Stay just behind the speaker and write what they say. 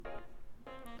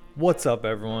What's up,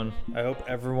 everyone? I hope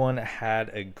everyone had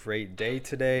a great day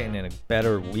today and in a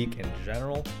better week in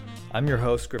general. I'm your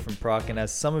host, Griffin Prock, and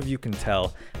as some of you can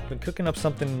tell, I've been cooking up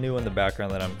something new in the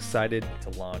background that I'm excited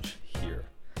to launch here.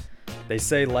 They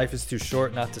say life is too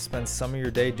short not to spend some of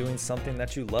your day doing something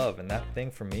that you love, and that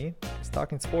thing for me is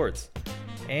talking sports.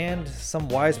 And some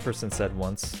wise person said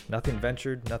once, nothing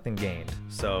ventured, nothing gained.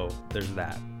 So there's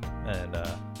that. And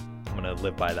I'm going to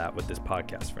live by that with this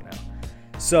podcast for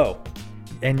now.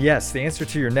 And yes, the answer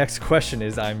to your next question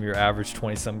is I'm your average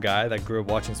 20-some guy that grew up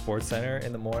watching SportsCenter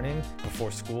in the morning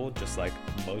before school, just like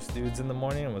most dudes in the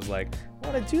morning, and was like, I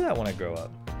want to do that when I grow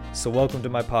up. So welcome to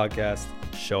my podcast,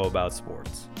 Show About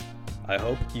Sports. I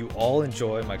hope you all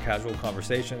enjoy my casual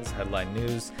conversations, headline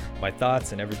news, my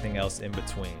thoughts, and everything else in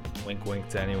between. Wink, wink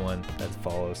to anyone that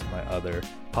follows my other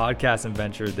podcast and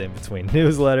venture, the In Between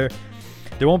newsletter.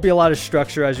 There won't be a lot of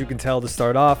structure, as you can tell, to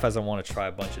start off, as I want to try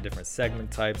a bunch of different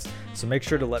segment types. So make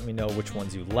sure to let me know which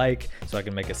ones you like so I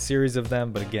can make a series of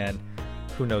them. But again,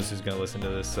 who knows who's going to listen to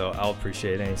this, so I'll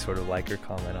appreciate any sort of like or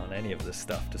comment on any of this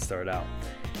stuff to start out.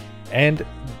 And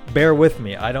bear with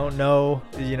me. I don't know,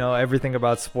 everything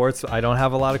about sports. I don't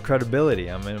have a lot of credibility.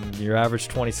 I'm your average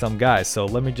 20-some guy. So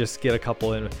let me just get a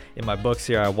couple in my books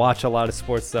here. I watch a lot of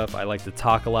sports stuff. I like to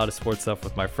talk a lot of sports stuff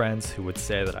with my friends who would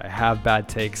say that I have bad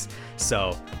takes.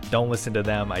 So don't listen to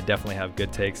them. I definitely have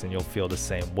good takes, and you'll feel the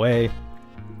same way.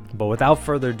 But without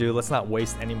further ado, let's not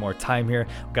waste any more time here.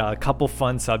 We've got a couple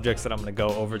fun subjects that I'm going to go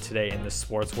over today in the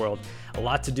sports world. A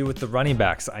lot to do with the running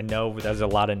backs. I know there's a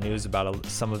lot of news about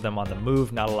some of them on the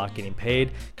move, not a lot getting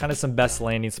paid, kind of some best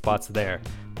landing spots there.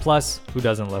 Plus, who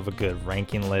doesn't love a good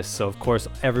ranking list? So, of course,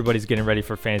 everybody's getting ready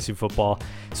for fantasy football.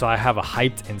 So I have a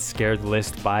hyped and scared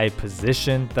list by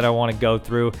position that I want to go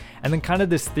through. And then kind of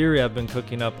this theory I've been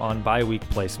cooking up on bye week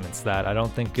placements that I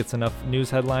don't think gets enough news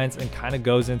headlines and kind of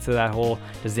goes into that whole,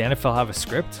 does the NFL have a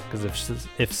script? Because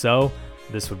if so,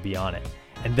 this would be on it.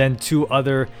 And then two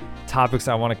other topics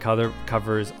I want to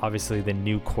cover is obviously the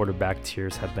new quarterback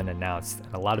tiers have been announced.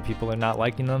 And a lot of people are not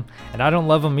liking them, and I don't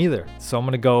love them either. So I'm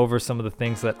going to go over some of the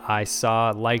things that I saw,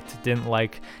 liked, didn't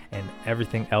like, and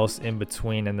everything else in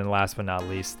between. And then last but not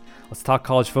least, let's talk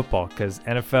college football, because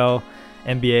NFL,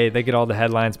 NBA, they get all the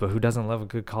headlines, but who doesn't love a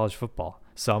good college football?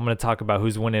 So I'm going to talk about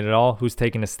who's winning it all, who's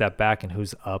taking a step back, and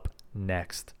who's up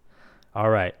next.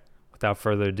 All right, without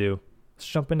further ado, let's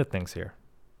jump into things here.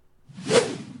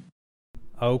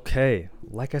 Okay,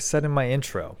 like I said in my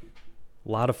intro,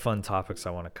 a lot of fun topics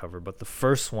I want to cover, but the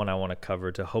first one I want to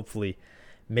cover to hopefully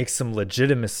make some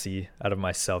legitimacy out of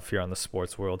myself here on the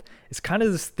sports world is kind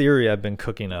of this theory I've been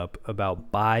cooking up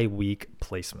about bye week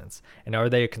placements. And are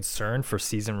they a concern for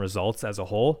season results as a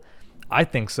whole? I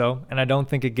think so, and I don't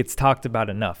think it gets talked about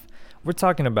enough. We're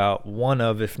talking about one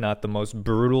of, if not the most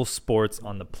brutal sports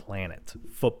on the planet,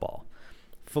 football.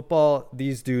 Football,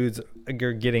 these dudes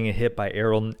are getting a hit by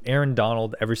Aaron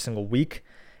Donald every single week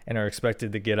and are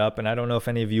expected to get up. And I don't know if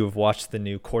any of you have watched the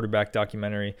new quarterback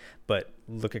documentary, but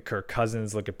look at Kirk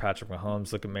Cousins, look at Patrick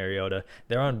Mahomes, look at Mariota.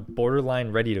 They're on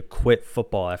borderline ready to quit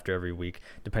football after every week,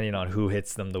 depending on who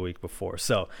hits them the week before.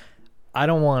 So I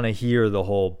don't want to hear the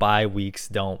whole bye weeks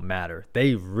don't matter.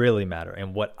 They really matter.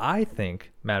 And what I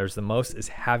think matters the most is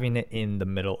having it in the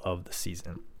middle of the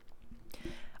season.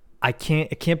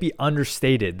 It can't be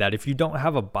understated that if you don't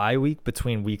have a bye week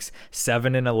between weeks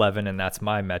 7 and 11, and that's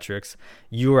my metrics,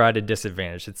 you are at a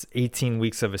disadvantage. It's 18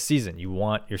 weeks of a season. You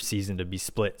want your season to be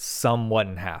split somewhat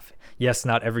in half. Yes,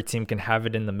 not every team can have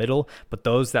it in the middle, but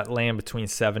those that land between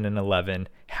 7 and 11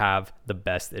 have the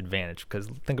best advantage. Because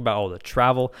think about all the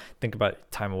travel, think about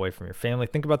time away from your family,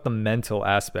 think about the mental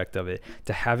aspect of it.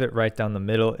 To have it right down the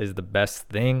middle is the best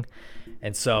thing.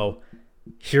 And so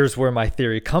here's where my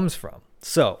theory comes from.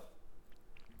 So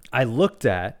I looked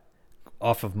at,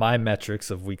 off of my metrics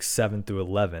of weeks 7 through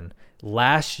 11,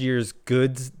 last year's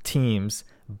good teams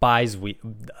buys week.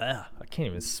 I can't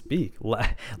even speak.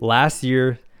 Last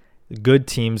year, good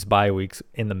teams bye weeks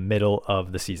in the middle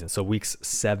of the season. So weeks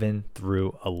 7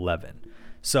 through 11.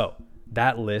 So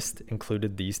that list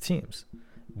included these teams: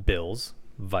 Bills,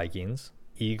 Vikings,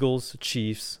 Eagles,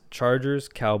 Chiefs, Chargers,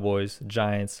 Cowboys,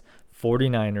 Giants,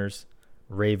 49ers,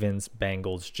 Ravens,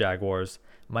 Bengals, Jaguars,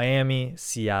 Miami,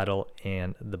 Seattle,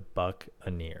 and the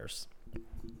Buccaneers.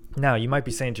 Now, you might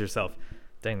be saying to yourself,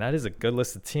 dang, that is a good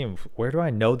list of teams. Where do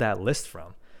I know that list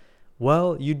from?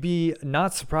 Well, you'd be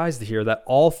not surprised to hear that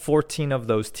all 14 of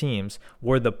those teams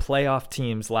were the playoff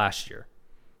teams last year.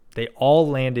 They all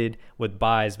landed with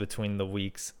byes between the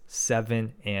weeks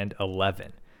 7 and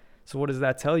 11. So what does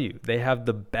that tell you? They have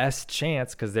the best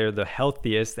chance because they're the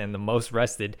healthiest and the most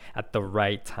rested at the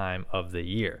right time of the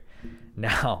year.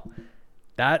 Now,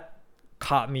 that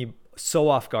caught me so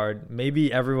off guard.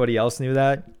 Maybe everybody else knew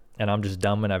that, and I'm just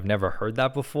dumb and I've never heard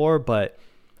that before. But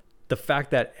the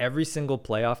fact that every single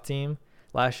playoff team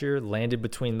last year landed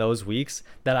between those weeks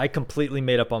that I completely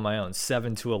made up on my own,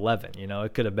 7 to 11.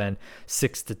 It could have been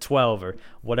 6 to 12 or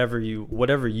whatever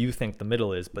you think the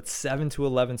middle is, but 7 to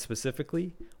 11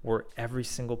 specifically were every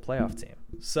single playoff team.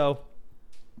 So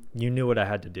you knew what I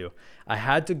had to do. I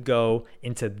had to go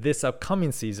into this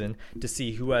upcoming season to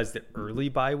see who has the early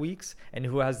bye weeks and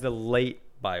who has the late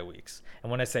bye weeks.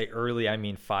 And when I say early, I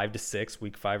mean 5 to 6,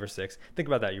 week 5 or 6. Think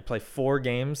about that. You play 4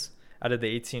 games out of the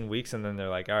 18 weeks, and then they're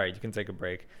like, all right, you can take a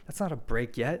break. That's not a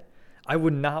break yet. I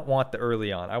would not want the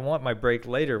early on. I want my break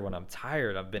later when I'm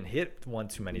tired. I've been hit one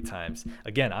too many times.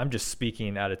 Again, I'm just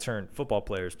speaking out of turn. Football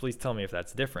players, please tell me if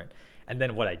that's different. And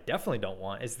then what I definitely don't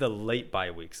want is the late bye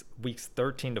weeks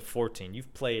 13 to 14.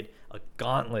 You've played a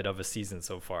gauntlet of a season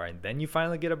so far, and then you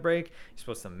finally get a break. You're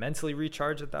supposed to mentally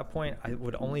recharge at that point. I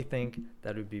would only think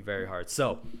that would be very hard.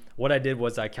 So what I did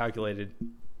was I calculated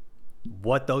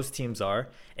what those teams are,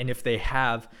 and if they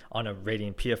have on a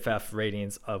rating, PFF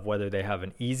ratings of whether they have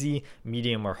an easy,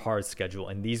 medium, or hard schedule.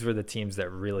 And these were the teams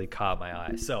that really caught my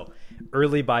eye. So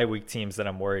early bye week teams that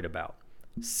I'm worried about: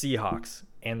 Seahawks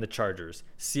and the Chargers.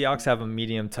 Seahawks have a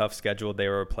medium tough schedule. They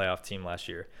were a playoff team last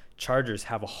year. Chargers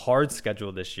have a hard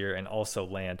schedule this year and also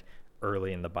land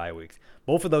early in the bye weeks.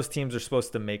 Both of those teams are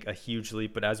supposed to make a huge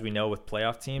leap, but as we know with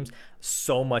playoff teams,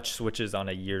 so much switches on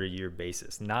a year-to-year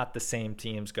basis. Not the same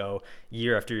teams go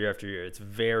year after year after year. It's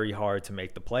very hard to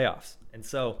make the playoffs. And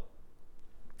so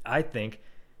I think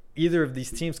either of these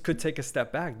teams could take a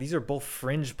step back. These are both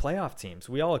fringe playoff teams.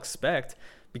 We all expect,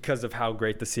 because of how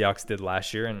great the Seahawks did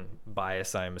last year, and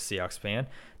bias, I am a Seahawks fan,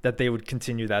 that they would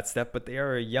continue that step, but they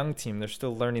are a young team. They're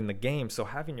still learning the game. So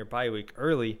having your bye week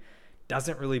early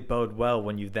doesn't really bode well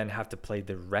when you then have to play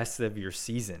the rest of your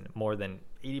season, more than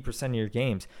 80% of your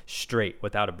games straight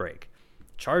without a break.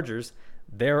 Chargers,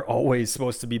 they're always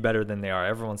supposed to be better than they are.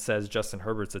 Everyone says Justin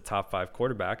Herbert's a top 5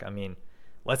 quarterback. I mean,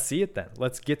 let's see it then.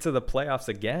 Let's get to the playoffs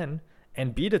again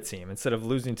and beat a team instead of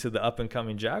losing to the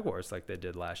up-and-coming Jaguars like they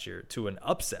did last year, to an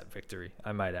upset victory,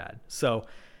 I might add. So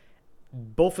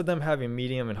both of them having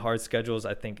medium and hard schedules,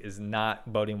 I think, is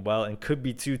not boding well, and could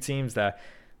be two teams that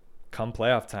come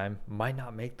playoff time might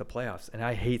not make the playoffs. And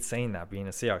I hate saying that, being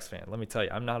a Seahawks fan. Let me tell you,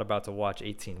 I'm not about to watch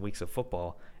 18 weeks of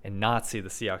football and not see the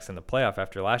Seahawks in the playoff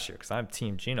after last year, because I'm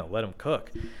team Geno. Let him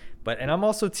cook. And I'm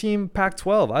also team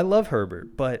Pac-12. I love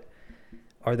Herbert, but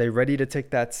are they ready to take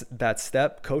that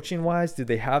step coaching wise? Do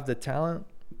they have the talent?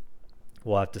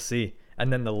 We'll have to see.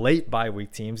 And then the late bye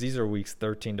week teams, these are weeks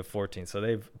 13 to 14. So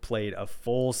they've played a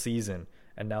full season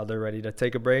and now they're ready to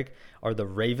take a break, are the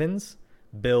Ravens,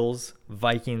 Bills,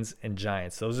 Vikings, and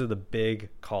Giants. Those are the big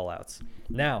call-outs.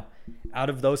 Now, out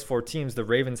of those 4 teams, the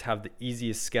Ravens have the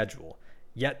easiest schedule.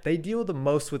 Yet they deal the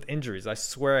most with injuries. I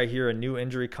swear I hear a new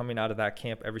injury coming out of that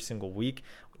camp every single week.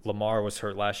 Lamar was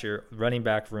hurt last year. Running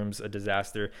back room's a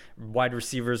disaster. Wide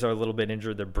receivers are a little bit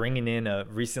injured. They're bringing in a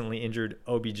recently injured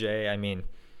OBJ. I mean,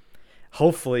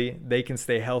 hopefully they can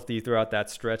stay healthy throughout that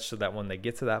stretch so that when they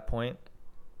get to that point,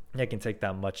 they can take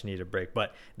that much needed break.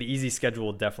 But the easy schedule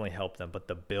will definitely help them. But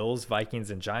the Bills, Vikings,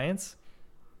 and Giants,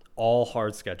 all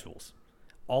hard schedules.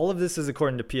 All of this is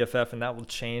according to PFF, and that will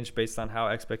change based on how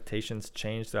expectations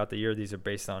change throughout the year. These are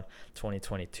based on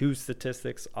 2022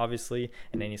 statistics, obviously,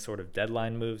 and any sort of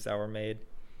deadline moves that were made.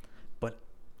 But,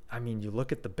 I mean, you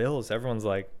look at the Bills, everyone's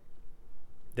like,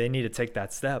 they need to take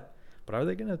that step. But are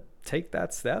they going to take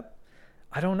that step?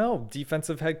 I don't know.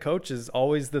 Defensive head coach is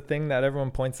always the thing that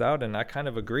everyone points out, and I kind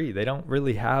of agree. They don't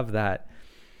really have that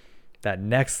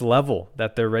next level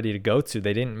that they're ready to go to.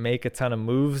 They didn't make a ton of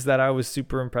moves that I was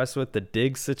super impressed with. The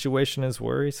Diggs situation is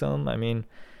worrisome. I mean,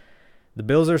 the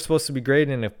Bills are supposed to be great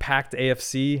in a packed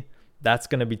AFC. That's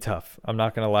going to be tough. I'm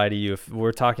not going to lie to you. If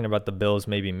we're talking about the Bills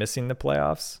maybe missing the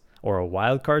playoffs or a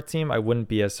wild card team, I wouldn't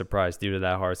be as surprised due to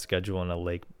that hard schedule and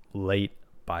a late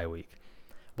bye week.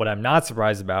 What I'm not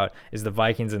surprised about is the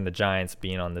Vikings and the Giants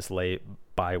being on this late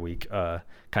bye week kind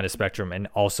of spectrum, and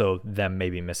also them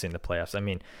maybe missing the playoffs. I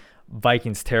mean,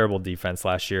 Vikings' terrible defense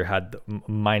last year had the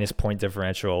minus point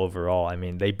differential overall. I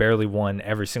mean, they barely won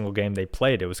every single game they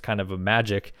played. It was kind of a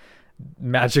magic.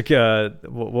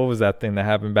 What was that thing that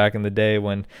happened back in the day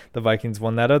when the Vikings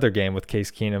won that other game with Case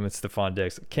Keenum and Stephon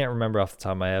Diggs? I can't remember off the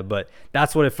top of my head, but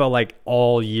that's what it felt like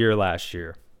all year last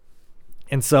year.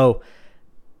 And so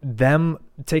them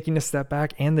taking a step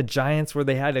back, and the Giants, where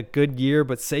they had a good year,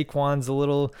 but Saquon's a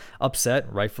little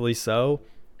upset, rightfully so.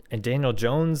 And Daniel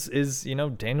Jones is,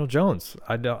 Daniel Jones.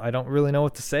 I don't really know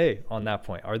what to say on that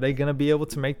point. Are they going to be able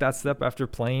to make that step after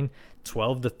playing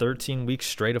 12 to 13 weeks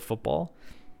straight of football?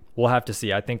 we'll have to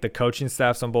see. I think the coaching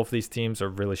staffs on both of these teams are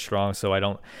really strong, so I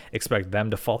don't expect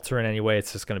them to falter in any way.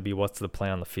 It's just going to be what's the play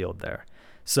on the field there.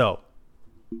 So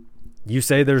you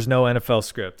say there's no NFL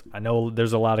script. I know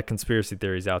there's a lot of conspiracy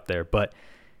theories out there, but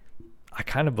I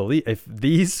kind of believe if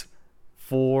these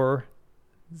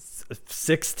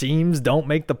 6 teams don't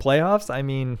make the playoffs, I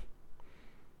mean,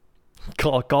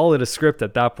 call it a script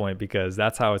at that point, because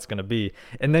that's how it's going to be.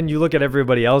 And then you look at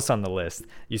everybody else on the list.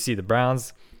 You see the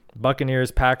Browns,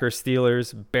 Buccaneers, Packers,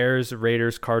 Steelers, Bears,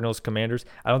 Raiders, Cardinals, Commanders.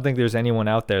 I don't think there's anyone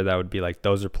out there that would be like,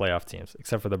 those are playoff teams,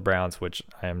 except for the Browns, which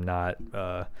I am not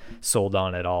sold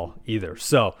on at all either.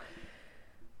 So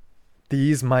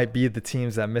these might be the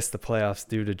teams that miss the playoffs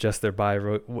due to just their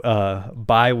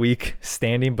bye week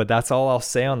standing, but that's all I'll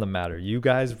say on the matter. You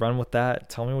guys run with that.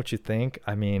 Tell me what you think.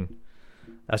 I mean,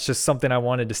 that's just something I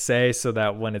wanted to say so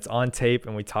that when it's on tape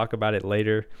and we talk about it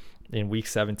later in week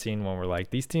 17, when we're like,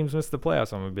 these teams missed the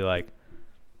playoffs, I'm going to be like,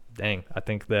 dang, I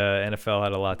think the NFL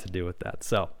had a lot to do with that.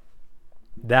 So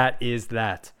that is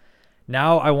that.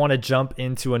 Now I want to jump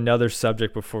into another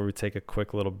subject before we take a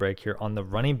quick little break here on the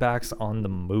running backs on the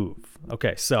move.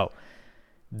 Okay, so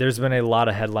there's been a lot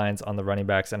of headlines on the running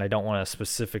backs, and I don't want to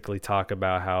specifically talk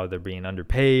about how they're being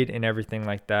underpaid and everything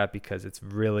like that, because it's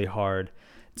really hard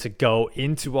to go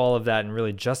into all of that and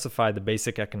really justify the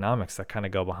basic economics that kind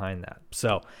of go behind that.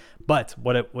 So, but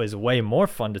what it was way more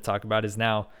fun to talk about is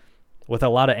now, with a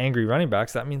lot of angry running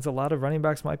backs, that means a lot of running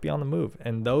backs might be on the move.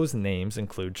 And those names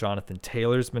include Jonathan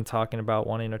Taylor's been talking about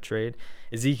wanting a trade.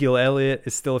 Ezekiel Elliott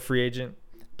is still a free agent.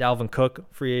 Dalvin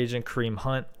Cook, free agent. Kareem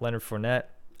Hunt, Leonard Fournette.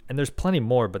 And there's plenty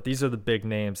more, but these are the big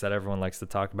names that everyone likes to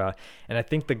talk about. And I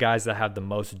think the guys that have the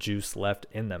most juice left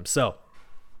in them. So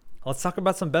let's talk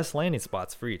about some best landing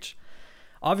spots for each.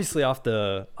 Obviously, off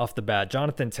the bat,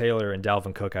 Jonathan Taylor and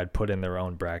Dalvin Cook I'd put in their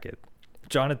own bracket.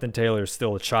 Jonathan Taylor is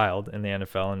still a child in the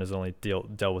NFL and has only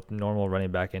dealt with normal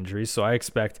running back injuries, so I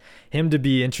expect him to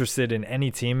be interested in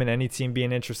any team and any team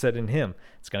being interested in him.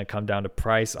 It's going to come down to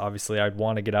price. Obviously, I'd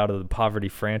want to get out of the poverty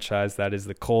franchise that is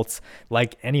the Colts.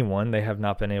 Like anyone, they have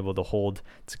not been able to hold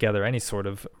together any sort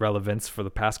of relevance for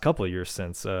the past couple of years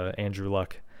since Andrew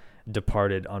Luck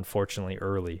departed, unfortunately,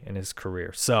 early in his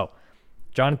career. So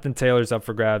Jonathan Taylor's up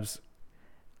for grabs.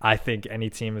 I think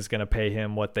any team is going to pay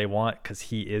him what they want, because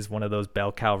he is one of those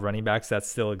bell cow running backs that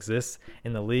still exists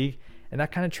in the league. And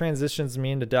that kind of transitions me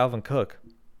into Dalvin Cook.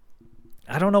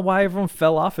 I don't know why everyone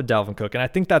fell off of Dalvin Cook. And I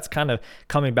think that's kind of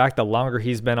coming back the longer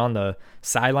he's been on the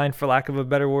sideline, for lack of a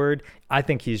better word. I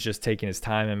think he's just taking his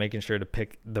time and making sure to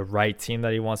pick the right team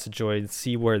that he wants to join,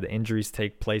 see where the injuries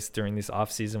take place during this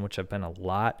offseason, which have been a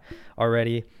lot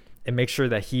already, and make sure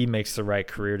that he makes the right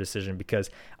career decision, because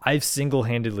I've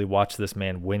single-handedly watched this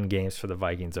man win games for the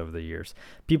Vikings over the years.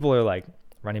 People are like,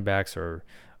 running backs are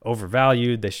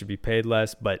overvalued, they should be paid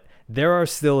less, but there are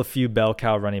still a few bell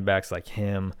cow running backs like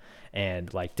him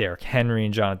and like Derrick Henry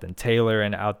and Jonathan Taylor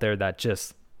and out there that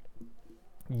just,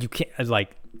 you can't,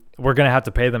 like, we're going to have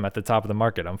to pay them at the top of the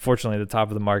market. Unfortunately, the top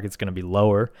of the market is going to be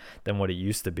lower than what it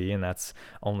used to be, and that's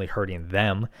only hurting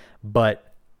them.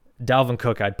 But Dalvin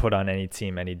Cook I'd put on any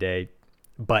team any day.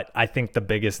 But I think the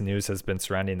biggest news has been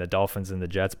surrounding the Dolphins and the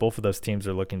Jets. Both of those teams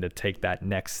are looking to take that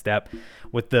next step,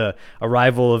 with the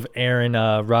arrival of Aaron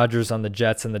Rodgers on the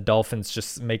Jets, and the Dolphins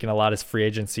just making a lot of free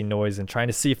agency noise and trying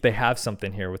to see if they have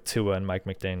something here with Tua and Mike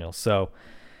McDaniel. So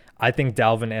I think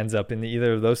Dalvin ends up in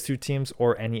either of those two teams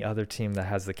or any other team that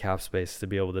has the cap space to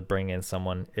be able to bring in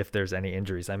someone if there's any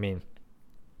injuries. I mean,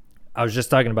 I was just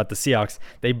talking about the Seahawks.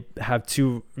 They have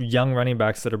 2 young running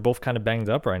backs that are both kind of banged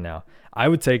up right now. I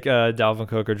would take Dalvin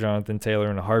Cook or Jonathan Taylor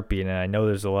in a heartbeat, and I know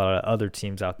there's a lot of other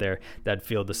teams out there that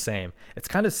feel the same. It's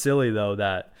kind of silly, though,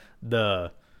 that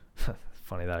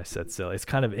funny that I said silly. It's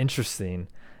kind of interesting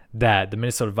that the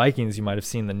Minnesota Vikings, you might have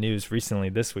seen the news recently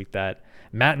this week that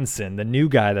Mattinson, the new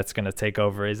guy that's going to take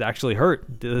over, is actually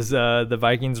hurt. Does the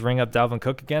Vikings ring up Dalvin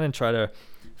Cook again and try to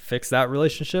fix that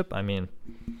relationship? I mean,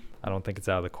 I don't think it's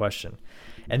out of the question.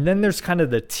 And then there's kind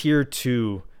of the tier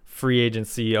 2 free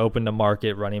agency, open to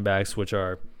market running backs, which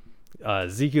are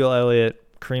Ezekiel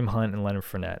Elliott, Kareem Hunt, and Leonard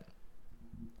Fournette.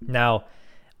 Now,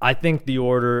 I think the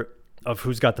order of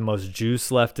who's got the most juice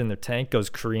left in their tank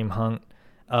goes Kareem Hunt,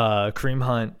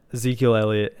 Ezekiel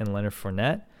Elliott, and Leonard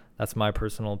Fournette. That's my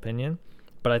personal opinion.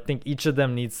 But I think each of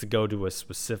them needs to go to a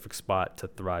specific spot to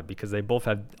thrive, because they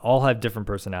all have different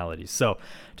personalities. So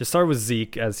to start with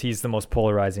Zeke, as he's the most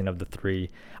polarizing of the 3,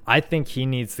 I think he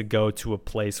needs to go to a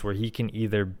place where he can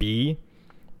either be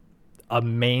a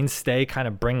mainstay, kind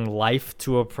of bring life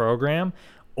to a program,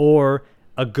 or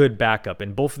a good backup.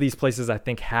 And both of these places I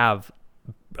think have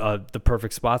the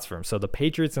perfect spots for him. So the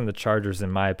Patriots and the Chargers,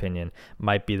 in my opinion,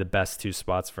 might be the best two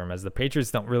spots for him, as the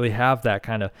Patriots don't really have that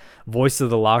kind of voice of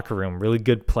the locker room. Really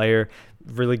good player,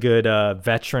 really good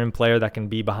veteran player that can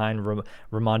be behind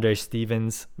Ramondre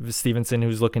Stevenson,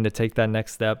 who's looking to take that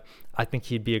next step. I think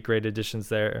he'd be a great addition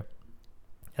there.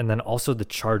 And then also the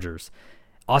Chargers.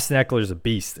 Austin Eckler's a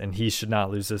beast, and he should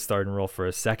not lose his starting role for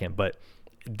a second, but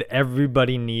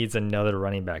everybody needs another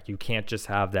running back. You can't just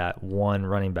have that one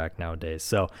running back nowadays.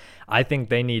 So I think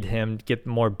they need him to get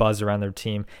more buzz around their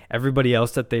team. Everybody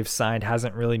else that they've signed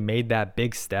hasn't really made that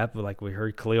big step. Like we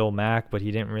heard Khalil Mack, but he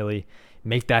didn't really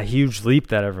make that huge leap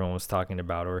that everyone was talking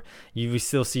about. Or you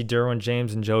still see Derwin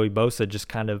James and Joey Bosa just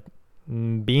kind of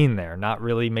being there, not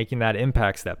really making that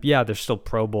impact step. Yeah, they're still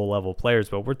Pro Bowl level players,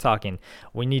 but we're talking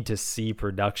we need to see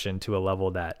production to a level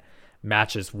that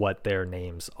matches what their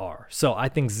names are. So I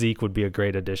think Zeke would be a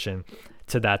great addition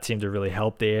to that team to really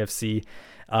help the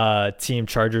AFC team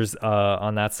Chargers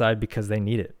on that side, because they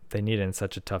need it. They need it in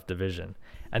such a tough division.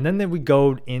 And then we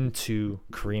go into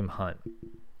Kareem Hunt.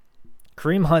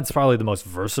 Kareem Hunt's probably the most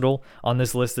versatile on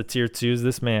this list of tier 2s.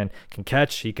 This man can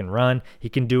catch, he can run, he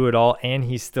can do it all, and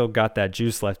he's still got that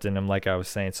juice left in him, like I was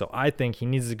saying. So I think he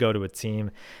needs to go to a team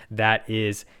that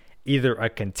is either a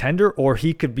contender, or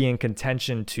he could be in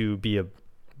contention to be a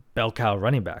bell cow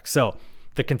running back. So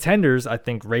the contenders, I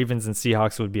think Ravens and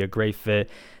Seahawks would be a great fit.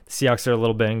 The Seahawks are a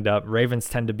little banged up. Ravens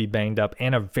tend to be banged up,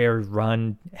 and a very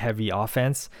run-heavy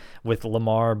offense with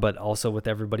Lamar, but also with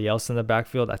everybody else in the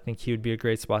backfield. I think he would be a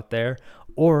great spot there.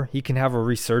 Or he can have a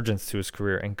resurgence to his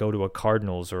career and go to a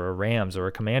Cardinals or a Rams or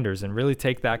a Commanders and really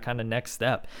take that kind of next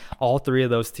step. All three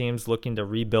of those teams looking to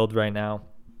rebuild right now.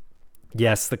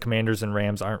 Yes, the Commanders and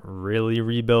Rams aren't really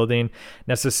rebuilding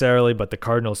necessarily, but the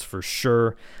Cardinals for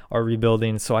sure are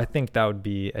rebuilding. So I think that would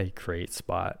be a great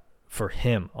spot for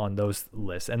him on those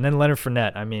lists. And then Leonard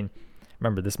Fournette, I mean,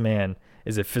 remember, this man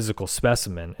is a physical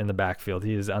specimen in the backfield.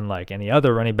 He is unlike any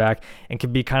other running back and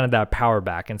can be kind of that power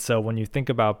back. And so when you think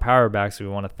about power backs, we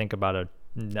want to think about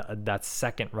that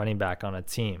second running back on a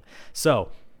team.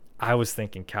 So I was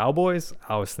thinking Cowboys,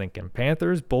 I was thinking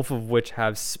Panthers, both of which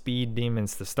have speed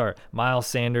demons to start. Miles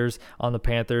Sanders on the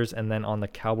Panthers, and then on the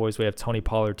Cowboys, we have Tony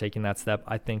Pollard taking that step.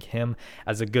 I think him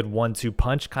as a good 1-2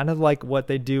 punch, kind of like what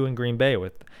they do in Green Bay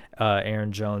with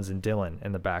Aaron Jones and Dillon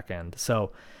in the back end.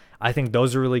 So I think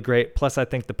those are really great. Plus, I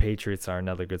think the Patriots are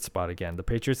another good spot again. The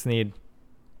Patriots need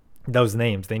those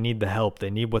names. They need the help.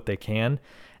 They need what they can.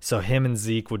 So him and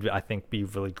Zeke would, I think, be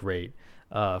really great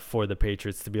for the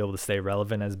Patriots to be able to stay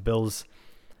relevant, as Bill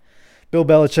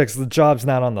Belichick's the job's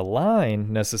not on the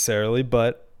line necessarily,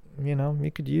 but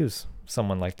you could use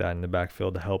someone like that in the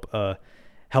backfield to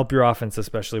help your offense,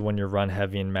 especially when you're run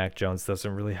heavy and Mac Jones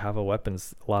doesn't really have a lot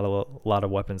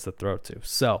of weapons to throw to.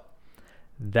 So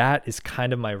that is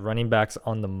kind of my running backs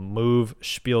on the move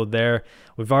spiel there.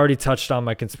 We've already touched on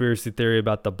my conspiracy theory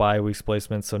about the bye week's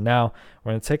placement. So now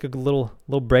we're going to take a little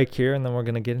break here, and then we're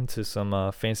going to get into some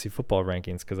fantasy football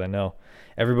rankings, because I know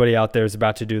everybody out there is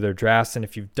about to do their drafts. And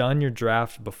if you've done your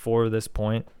draft before this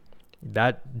point,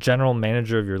 that general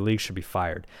manager of your league should be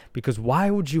fired, because why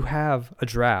would you have a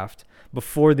draft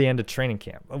before the end of training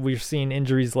camp? We're seeing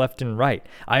injuries left and right.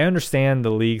 I understand the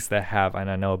leagues that have,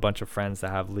 and I know a bunch of friends that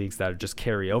have leagues that just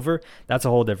carry over. That's a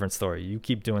whole different story. You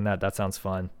keep doing that. That sounds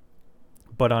fun.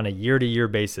 But on a year-to-year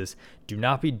basis, do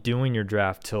not be doing your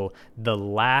draft till the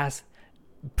last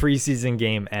preseason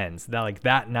game ends.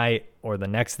 That night or the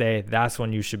next day, that's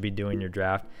when you should be doing your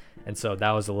draft. And so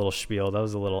that was a little spiel. That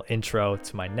was a little intro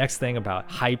to my next thing about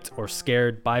hyped or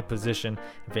scared by position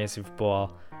in fantasy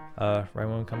football right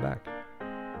when we come back.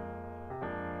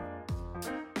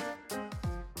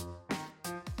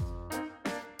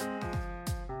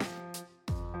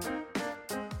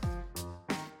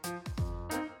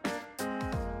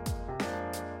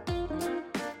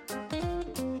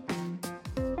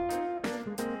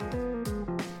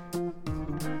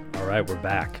 All right, we're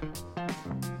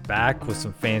back with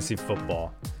some fantasy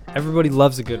football. Everybody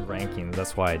loves a good ranking.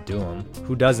 That's why I do them.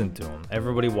 Who doesn't do them?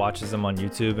 Everybody watches them on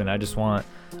YouTube, and I just want,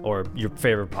 or your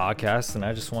favorite podcast, and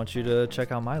I just want you to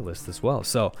check out my list as well.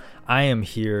 So I am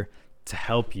here to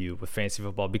help you with fantasy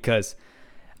football, because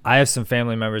I have some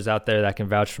family members out there that can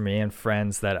vouch for me, and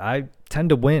friends that I tend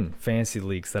to win fantasy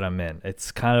leagues that I'm in.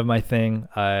 It's kind of my thing.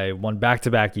 I won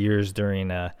back-to-back years during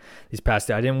these past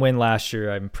years. I didn't win last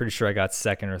year. I'm pretty sure I got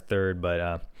second or third,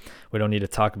 but we don't need to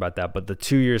talk about that. But the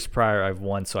 2 years prior, I've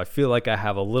won, so I feel like I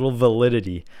have a little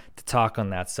validity to talk on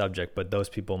that subject, but those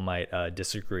people might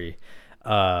disagree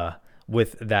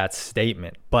with that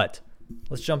statement. But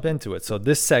let's jump into it. So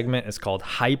this segment is called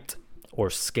Hyped or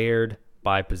Scared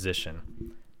by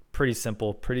Position. Pretty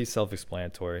simple, pretty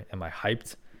self-explanatory. Am I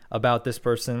hyped about this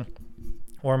person,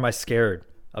 or am I scared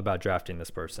about drafting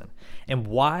this person? And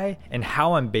why and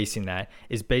how I'm basing that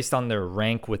is based on their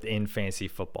rank within fantasy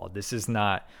football. This is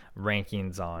not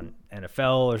rankings on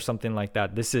NFL or something like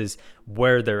that. This is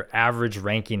where their average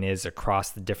ranking is across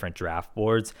the different draft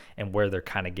boards and where they're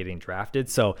kind of getting drafted.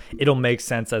 So it'll make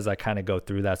sense as I kind of go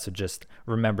through that. So just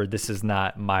remember, this is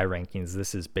not my rankings.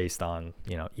 This is based on,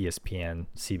 ESPN,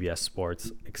 CBS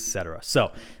Sports, etc.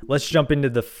 So let's jump into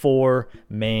the 4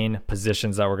 main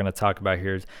positions that we're going to talk about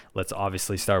here. Let's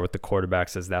obviously start with the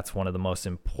quarterbacks, as that's one of the most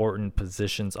important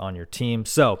positions on your team.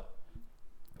 So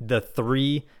the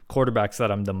 3 quarterbacks that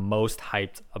I'm the most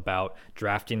hyped about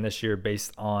drafting this year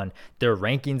based on their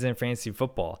rankings in fantasy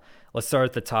football. Let's start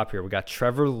at the top here. We got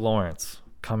Trevor Lawrence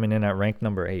coming in at rank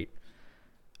number 8.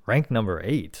 Rank number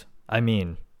 8. I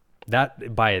mean,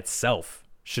 that by itself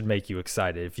should make you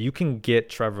excited. If you can get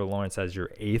Trevor Lawrence as your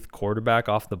 8th quarterback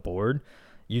off the board,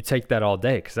 you take that all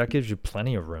day, because that gives you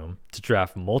plenty of room to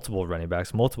draft multiple running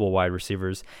backs, multiple wide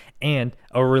receivers, and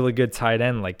a really good tight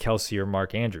end like Kelsey or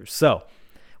Mark Andrews. So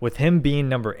with him being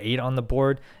number 8 on the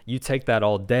board, you take that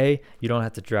all day. You don't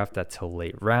have to draft that till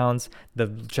late rounds. The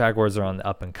Jaguars are on the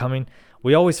up and coming.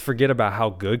 We always forget about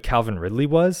how good Calvin Ridley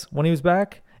was when he was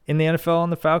back in the NFL on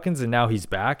the Falcons, and now he's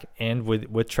back. And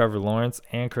with Trevor Lawrence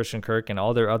and Christian Kirk and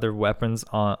all their other weapons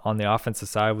on the offensive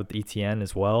side with ETN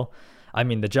as well. I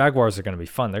mean, the Jaguars are going to be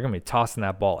fun. They're going to be tossing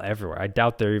that ball everywhere. I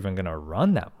doubt they're even going to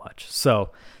run that much.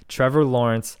 So Trevor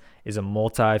Lawrence is a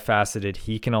multifaceted.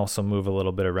 He can also move a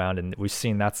little bit around, and we've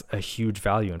seen that's a huge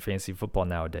value in fantasy football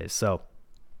nowadays. So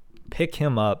pick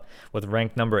him up with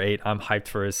rank number 8. I'm hyped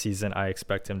for his season. I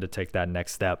expect him to take that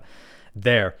next step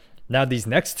there. Now, these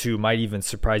next 2 might even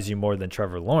surprise you more than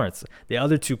Trevor Lawrence. The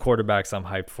other 2 quarterbacks I'm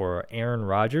hyped for are Aaron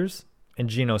Rodgers and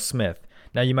Geno Smith.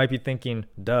 Now, you might be thinking,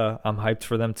 duh, I'm hyped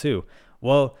for them too.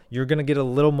 Well, you're going to get a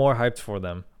little more hyped for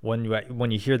them when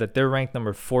you hear that they're ranked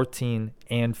number 14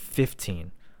 and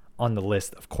 15 on the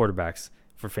list of quarterbacks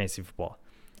for fantasy football.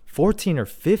 14 or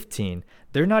 15,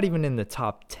 they're not even in the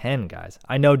top 10, guys.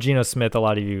 I know Geno Smith, a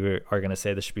lot of you are going to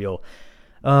say the spiel.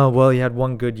 Well, he had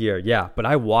one good year. Yeah, but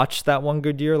I watched that one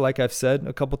good year, like I've said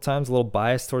a couple times, a little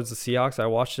biased towards the Seahawks. I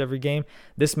watched every game.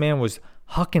 This man was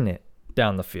hucking it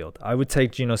down the field. I would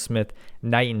take Geno Smith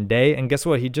night and day. And guess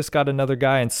what? He just got another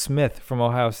guy in Smith from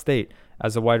Ohio State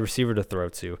as a wide receiver to throw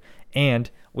to. And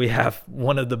we have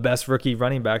one of the best rookie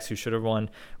running backs who should have won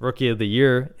Rookie of the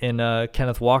Year in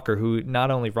Kenneth Walker, who not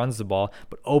only runs the ball,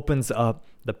 but opens up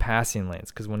the passing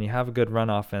lanes. Because when you have a good run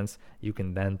offense, you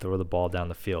can then throw the ball down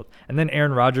the field. And then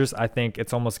Aaron Rodgers, I think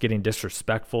it's almost getting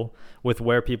disrespectful with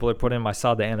where people are putting him. I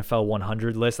saw the NFL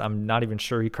 100 list. I'm not even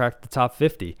sure he cracked the top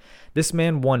 50. This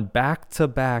man won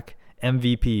back-to-back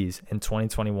MVPs in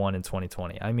 2021 and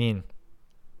 2020. I mean,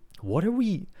 what are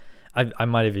we... I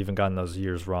might have even gotten those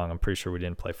years wrong. I'm pretty sure we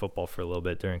didn't play football for a little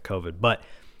bit during COVID. But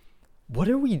what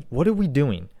are we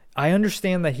doing? I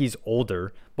understand that he's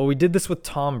older, but we did this with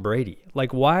Tom Brady.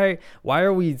 Like, why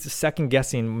are we second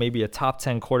guessing maybe a top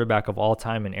 10 quarterback of all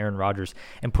time in Aaron Rodgers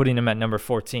and putting him at number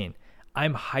 14?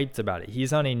 I'm hyped about it.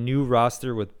 He's on a new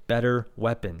roster with better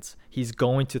weapons. He's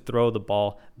going to throw the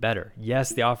ball better.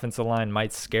 Yes, the offensive line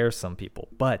might scare some people,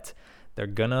 but they're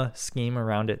going to scheme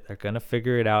around it. They're going to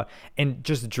figure it out and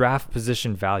just draft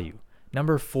position value.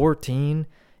 Number 14,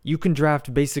 you can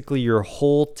draft basically your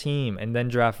whole team and then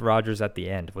draft Rodgers at the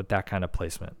end with that kind of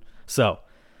placement. So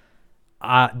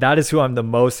that is who I'm the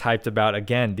most hyped about.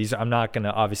 Again, I'm not going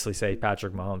to obviously say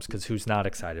Patrick Mahomes, because who's not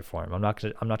excited for him? I'm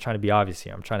not trying to be obvious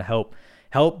here. I'm trying to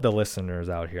help the listeners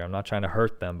out here. I'm not trying to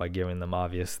hurt them by giving them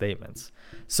obvious statements.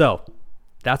 So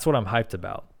that's what I'm hyped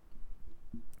about.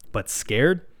 But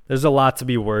scared? There's a lot to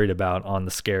be worried about on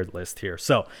the scared list here.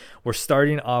 So we're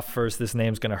starting off first. This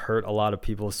name's going to hurt a lot of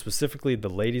people, specifically the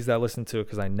ladies that listen to it,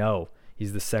 because I know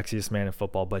he's the sexiest man in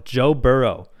football. But Joe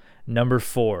Burrow, number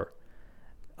 4.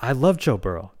 I love Joe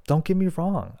Burrow. Don't get me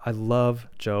wrong. I love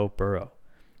Joe Burrow.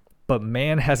 But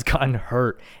man has gotten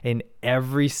hurt in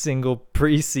every single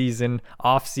preseason,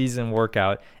 off-season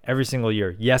workout every single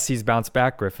year. Yes, he's bounced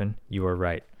back, Griffin. You are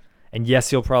right. And yes,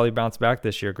 he'll probably bounce back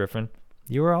this year, Griffin.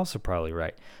 You are also probably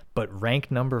right. But rank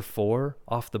number 4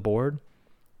 off the board,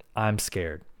 I'm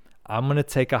scared. I'm going to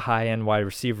take a high-end wide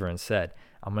receiver instead.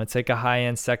 I'm going to take a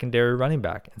high-end secondary running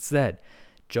back instead.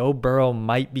 Joe Burrow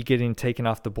might be getting taken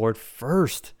off the board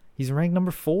first. He's ranked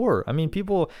number 4. I mean,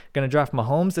 people are going to draft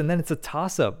Mahomes, and then it's a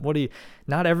toss-up.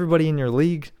 Not everybody in your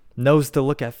league knows to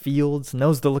look at Fields,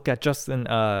 knows to look at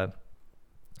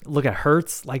look at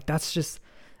Hurts. Like, that's just,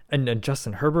 and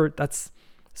Justin Herbert,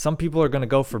 some people are going to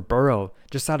go for Burrow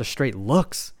just out of straight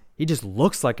looks. He just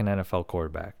looks like an NFL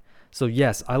quarterback. So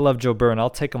yes, I love Joe Burrow and I'll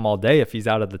take him all day if he's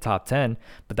out of the top 10,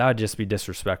 but that would just be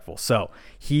disrespectful. So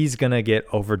he's going to get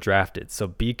overdrafted. So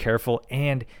be careful.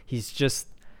 And he's just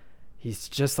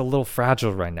a little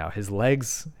fragile right now. His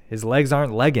legs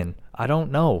aren't legging. I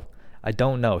don't know.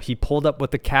 He pulled up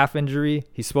with a calf injury.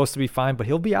 He's supposed to be fine, but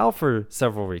he'll be out for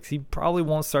several weeks. He probably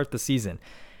won't start the season.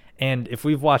 And if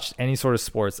we've watched any sort of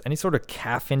sports, any sort of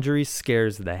calf injury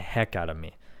scares the heck out of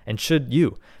me. And should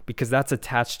you, because that's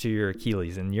attached to your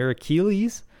Achilles. And your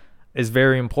Achilles is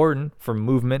very important for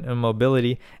movement and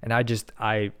mobility. And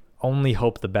I only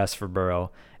hope the best for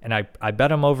Burrow. And I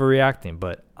bet I'm overreacting,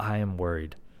 but I am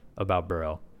worried about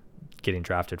Burrow getting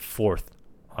drafted 4th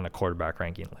on a quarterback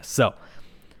ranking list. So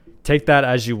take that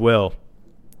as you will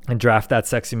and draft that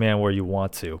sexy man where you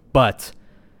want to. But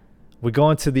we go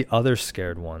into the other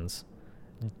scared ones.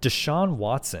 Deshaun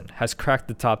Watson has cracked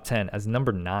the top 10 as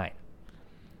number 9.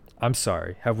 I'm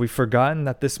sorry. Have we forgotten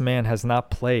that this man has not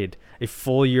played a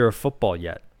full year of football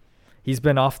yet? He's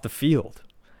been off the field.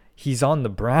 He's on the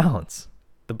Browns.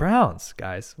 The Browns,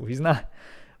 guys.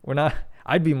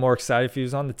 I'd be more excited if he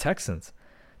was on the Texans.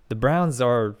 The Browns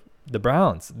are the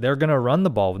Browns. They're going to run the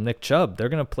ball with Nick Chubb. They're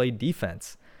going to play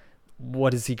defense.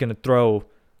 What is he going to throw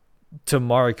to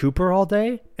Amari Cooper all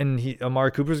day? And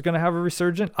Amari Cooper's going to have a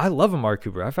resurgence? I love Amari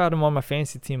Cooper. I've had him on my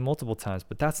fantasy team multiple times,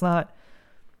 but that's not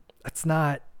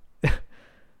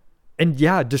and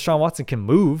yeah, Deshaun Watson can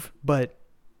move, but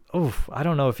I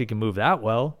don't know if he can move that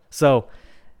well. So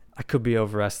I could be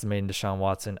overestimating Deshaun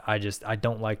Watson. I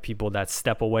don't like people that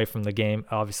step away from the game.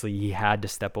 Obviously, he had to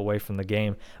step away from the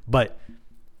game, but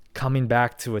coming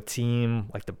back to a team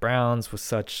like the Browns with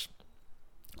such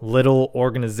little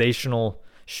organizational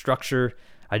structure,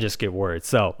 I just get worried.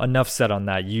 So enough said on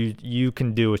that. You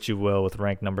can do what you will with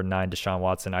ranked number 9 Deshaun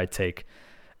Watson. I take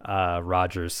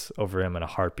Rodgers over him in a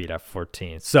heartbeat at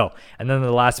 14. So, and then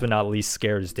the last but not least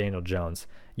scared is Daniel Jones.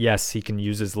 Yes, he can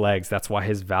use his legs. That's why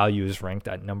his value is ranked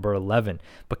at number 11.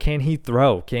 But can he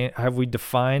throw? Have we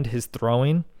defined his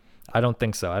throwing? I don't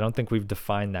think so. I don't think we've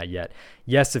defined that yet.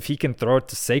 Yes, if he can throw it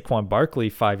to Saquon Barkley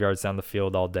 5 yards down the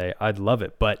field all day, I'd love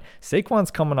it. But Saquon's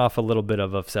coming off a little bit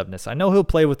of upsetness. I know he'll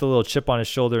play with a little chip on his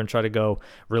shoulder and try to go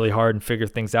really hard and figure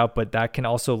things out, but that can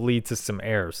also lead to some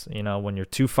errors, when you're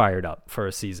too fired up for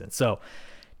a season. So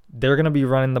they're going to be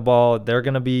running the ball. They're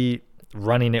going to be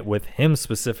running it with him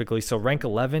specifically. So rank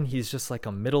 11, he's just like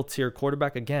a middle tier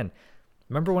quarterback. Again,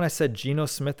 remember when I said Geno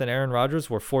Smith and Aaron Rodgers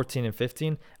were 14 and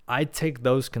 15? I'd take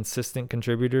those consistent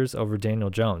contributors over Daniel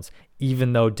Jones,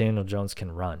 even though Daniel Jones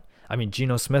can run. I mean,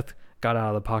 Geno Smith got out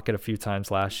of the pocket a few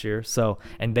times last year,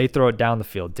 and they throw it down the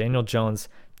field. Daniel Jones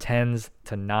tends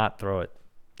to not throw it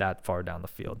that far down the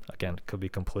field. Again, could be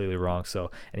completely wrong.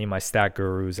 So any of my stat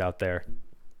gurus out there,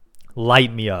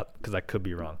 light me up because I could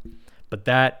be wrong. But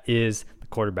that is the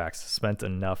quarterbacks. Spent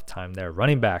enough time there.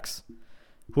 Running backs.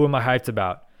 Who am I hyped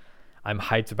about? I'm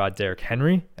hyped about Derrick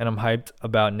Henry, and I'm hyped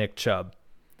about Nick Chubb.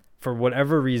 For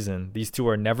whatever reason, these two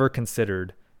are never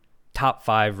considered top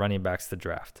 5 running backs to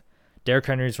draft. Derrick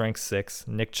Henry's ranked 6.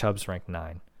 Nick Chubb's ranked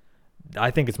 9. I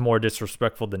think it's more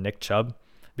disrespectful to Nick Chubb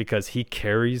because he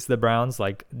carries the Browns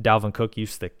like Dalvin Cook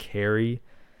used to carry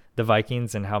the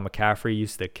Vikings and how McCaffrey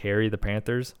used to carry the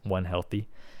Panthers when healthy.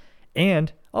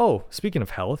 And, speaking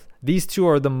of health, these two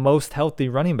are the most healthy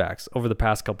running backs over the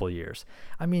past couple of years.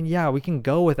 I mean, yeah, we can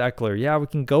go with Eckler. Yeah, we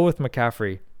can go with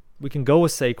McCaffrey. We can go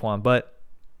with Saquon. But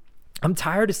I'm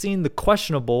tired of seeing the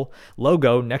questionable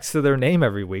logo next to their name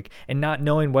every week and not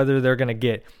knowing whether they're going to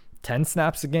get 10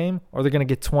 snaps a game or they're going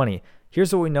to get 20.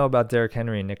 Here's what we know about Derrick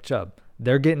Henry and Nick Chubb.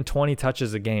 They're getting 20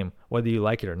 touches a game, whether you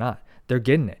like it or not. They're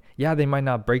getting it. Yeah, they might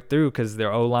not break through because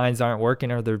their O-lines aren't working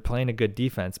or they're playing a good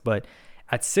defense, but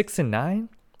at 6 and 9,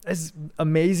 that's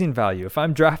amazing value. If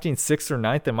I'm drafting 6th or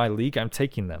 9th in my league, I'm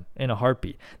taking them in a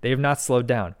heartbeat. They have not slowed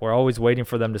down. We're always waiting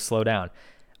for them to slow down.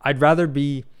 I'd rather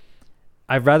their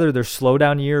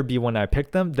slowdown year be when I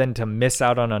pick them than to miss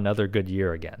out on another good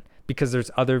year again, because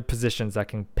there's other positions that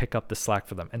can pick up the slack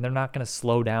for them, and they're not going to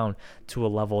slow down to a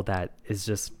level that is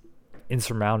just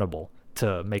insurmountable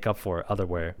to make up for other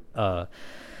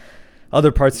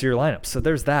parts of your lineup. So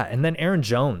there's that. And then Aaron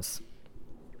Jones.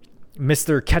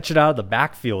 Mr. Catch it out of the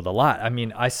backfield a lot. I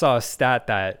mean, I saw a stat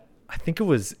that I think it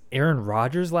was Aaron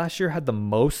Rodgers last year had the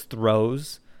most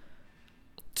throws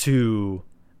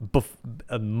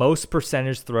most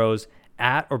percentage throws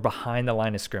at or behind the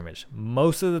line of scrimmage.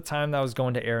 Most of the time that was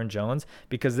going to Aaron Jones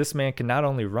because this man can not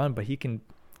only run, but he can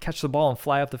catch the ball and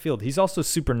fly up the field. He's also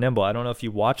super nimble. I don't know if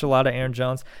you watch a lot of Aaron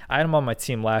Jones. I had him on my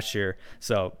team last year,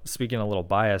 so speaking a little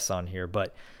bias on here,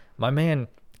 but my man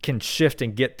can shift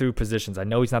and get through positions. I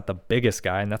know he's not the biggest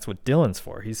guy, and that's what Dylan's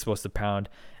for. He's supposed to pound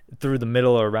through the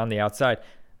middle or around the outside.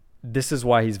 this is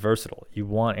why he's versatile. You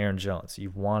want Aaron Jones. You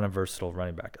want a versatile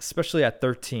running back, especially at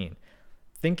 13.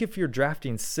 Think if you're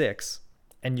drafting 6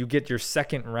 and you get your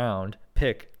second round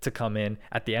pick to come in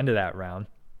at the end of that round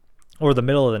or the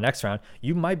middle of the next round,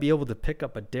 you might be able to pick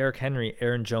up a Derrick Henry,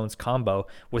 Aaron Jones combo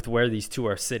with where these two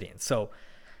are sitting. So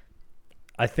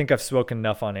I think I've spoken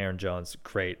enough on Aaron Jones.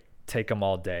 Great. Take him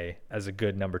all day as a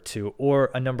good number 2 or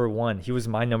a number 1. He was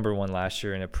my number 1 last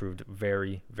year and it proved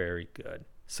very, very good.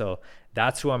 So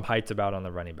that's who I'm hyped about on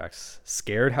the running backs.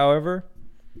 Scared, however,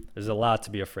 there's a lot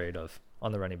to be afraid of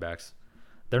on the running backs.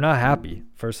 They're not happy,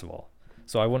 first of all.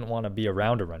 So I wouldn't want to be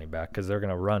around a running back because they're going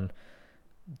to run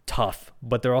tough,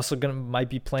 but they're also might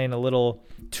be playing a little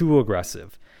too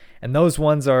aggressive. And those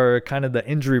ones are kind of the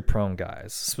injury prone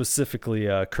guys, specifically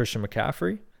Christian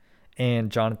McCaffrey and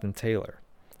Jonathan Taylor.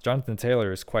 Jonathan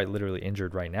Taylor is quite literally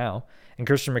injured right now. And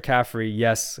Christian McCaffrey,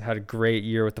 yes, had a great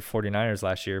year with the 49ers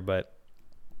last year, but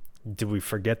did we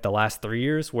forget the last 3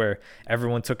 years where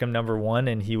everyone took him number 1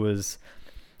 and he was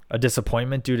a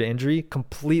disappointment due to injury?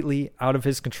 Completely out of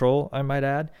his control, I might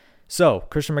add. So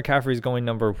Christian McCaffrey is going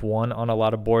number 1 on a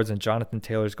lot of boards and Jonathan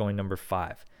Taylor is going number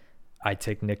 5. I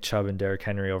take Nick Chubb and Derrick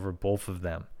Henry over both of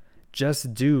them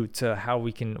just due to how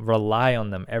we can rely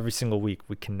on them every single week.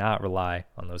 We cannot rely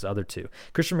on those other two.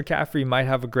 Christian McCaffrey might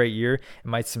have a great year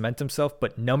and might cement himself,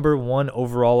 but number 1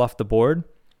 overall off the board,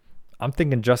 I'm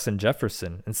thinking Justin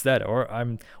Jefferson instead, or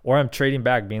I'm trading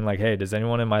back being like, hey, does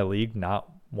anyone in my league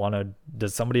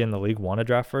does somebody in the league want to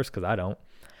draft first? Because I don't.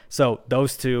 So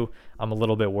those two I'm a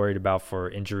little bit worried about for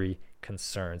injury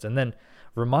concerns. And then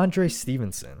Ramondre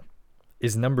Stevenson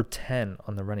is number 10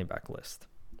 on the running back list.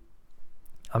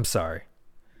 I'm sorry.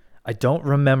 I don't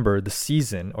remember the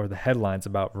season or the headlines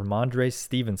about Ramondre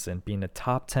Stevenson being a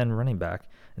top 10 running back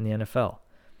in the NFL.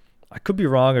 I could be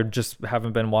wrong or just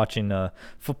haven't been watching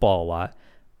football a lot,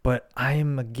 but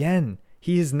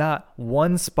he is not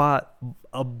 1 spot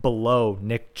below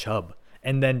Nick Chubb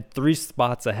and then 3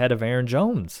 spots ahead of Aaron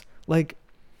Jones. Like,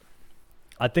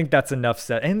 I think that's enough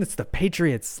said. And it's the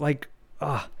Patriots. Like,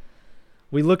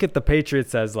 we look at the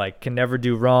Patriots as like can never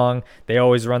do wrong. They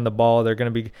always run the ball.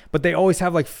 But they always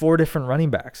have like 4 different running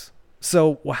backs.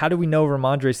 So how do we know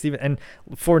Ramondre Stevenson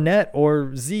and Fournette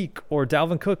or Zeke or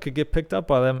Dalvin Cook could get picked up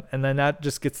by them, and then that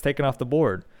just gets taken off the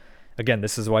board? Again,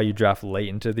 this is why you draft late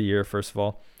into the year, first of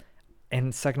all.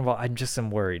 And second of all, I just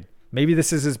am worried. Maybe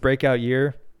this is his breakout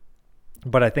year,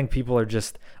 but I think people are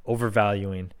just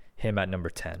overvaluing him at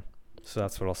number 10. So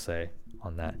that's what I'll say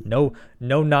on that. No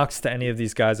knocks to any of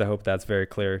these guys. I hope that's very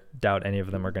clear. Doubt any of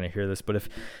them are going to hear this. But if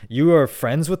you are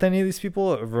friends with any of these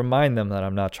people, remind them that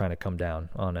I'm not trying to come down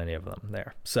on any of them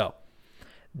there. So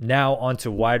now on to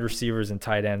wide receivers and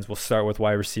tight ends. We'll start with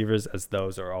wide receivers as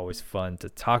those are always fun to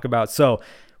talk about. So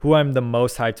who I'm the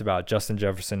most hyped about, Justin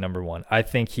Jefferson, number 1. I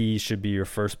think he should be your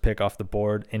first pick off the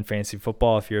board in fantasy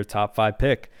football if you're a top 5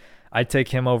 pick. I'd take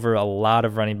him over a lot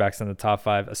of running backs in the top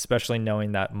 5, especially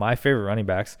knowing that my favorite running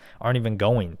backs aren't even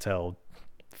going till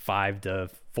 5 to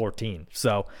 14.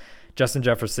 So Justin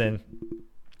Jefferson,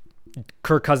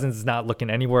 Kirk Cousins is not looking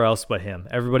anywhere else but him.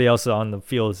 Everybody else on the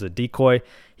field is a decoy.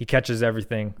 He catches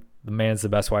everything. The man's the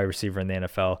best wide receiver in the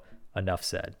NFL. Enough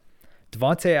said.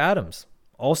 Devontae Adams,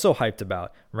 also hyped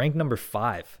about, ranked number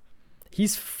 5.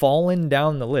 He's fallen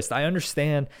down the list. I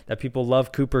understand that people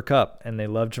love Cooper Kupp and they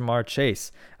love Jamar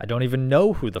Chase. I don't even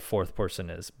know who the 4th person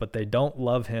is, but they don't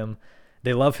love him.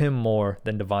 They love him more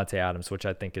than Devontae Adams, which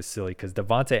I think is silly because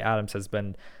Devontae Adams has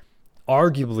been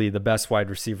arguably the best wide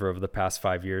receiver of the past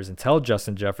 5 years until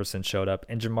Justin Jefferson showed up,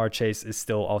 and Jamar Chase is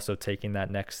still also taking that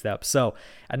next step. So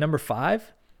at number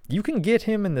 5, you can get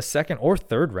him in the 2nd or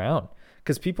 3rd round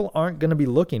because people aren't going to be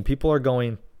looking. People are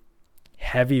going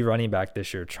heavy running back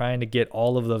this year, trying to get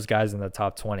all of those guys in the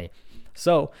top 20.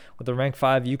 So with the rank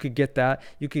 5, you could get that.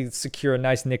 You could secure a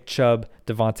nice Nick Chubb,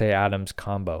 Devontae Adams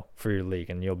combo for your league,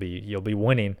 and you'll be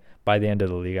winning by the end of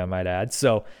the league, I might add.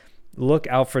 So look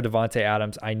out for Devontae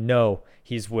Adams. I know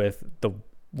he's with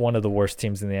one of the worst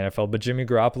teams in the NFL, but Jimmy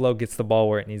Garoppolo gets the ball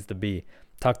where it needs to be.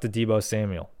 Talk to Deebo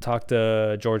Samuel. Talk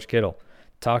to George Kittle.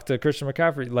 Talk to Christian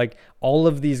McCaffrey. Like all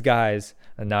of these guys,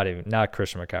 and not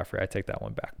Christian McCaffrey, I take that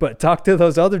one back. But talk to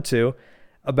those other two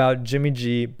about Jimmy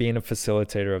G being a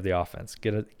facilitator of the offense.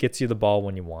 Gets you the ball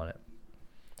when you want it.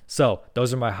 So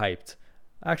those are my hyped.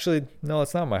 Actually, no,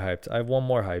 it's not my hyped. I have one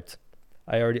more hyped.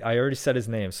 I already said his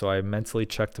name, so I mentally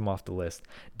checked him off the list.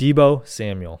 Deebo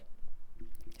Samuel.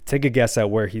 Take a guess at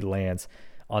where he lands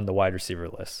on the wide receiver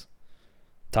list.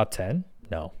 Top 10?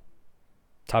 No.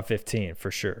 Top 15 for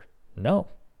sure. No.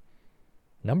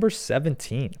 Number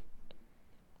 17.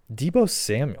 Deebo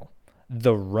Samuel.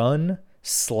 The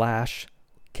run/catch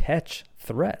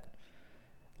threat.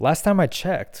 Last time I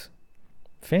checked,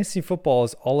 Fantasy football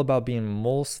is all about being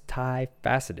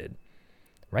multifaceted.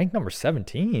 Ranked number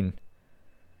 17.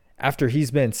 After he's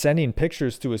been sending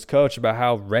pictures to his coach about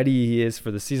how ready he is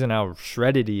for the season, how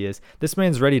shredded he is, this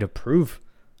man's ready to prove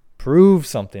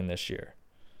something this year.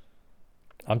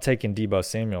 I'm taking Deebo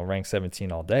Samuel, ranked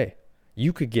 17 all day.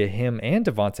 You could get him and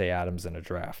Devontae Adams in a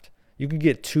draft. You could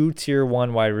get 2 tier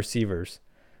 1 wide receivers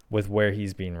with where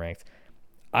he's being ranked.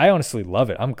 I honestly love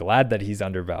it. I'm glad that he's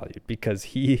undervalued because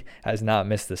he has not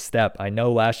missed a step. I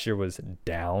know last year was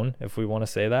down, if we want to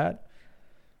say that.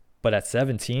 But at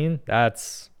 17,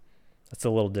 that's a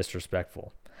little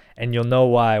disrespectful. And you'll know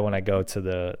why when I go to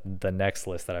the next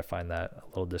list that I find that a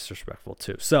little disrespectful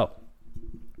too. So,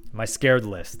 my scared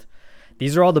list.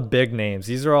 These are all the big names.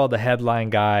 These are all the headline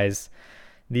guys.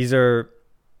 These are,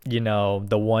 the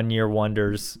 1-year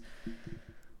wonders.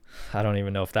 I don't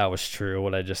even know if that was true,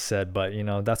 what I just said, but,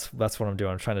 that's what I'm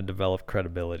doing. I'm trying to develop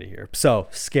credibility here. So,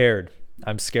 scared.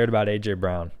 I'm scared about A.J.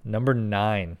 Brown. Number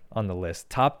 9 on the list.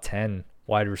 Top 10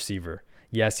 wide receiver.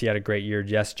 Yes, he had a great year.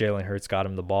 Yes, Jalen Hurts got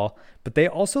him the ball. But they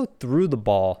also threw the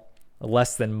ball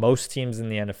less than most teams in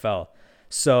the NFL.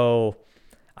 So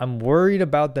I'm worried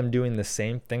about them doing the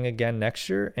same thing again next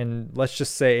year. And let's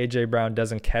just say A.J. Brown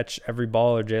doesn't catch every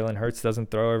ball or Jalen Hurts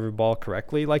doesn't throw every ball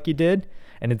correctly like he did.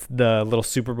 And it's the little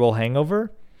Super Bowl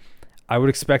hangover. I would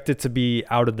expect it to be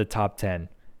out of the top 10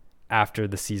 after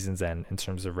the season's end in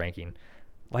terms of ranking.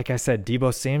 Like I said,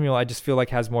 Deebo Samuel, I just feel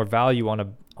like has more value on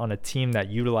a team that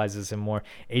utilizes him more.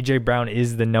 A.J. Brown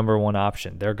is the number 1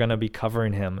 option. They're going to be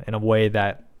covering him in a way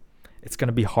that it's going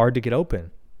to be hard to get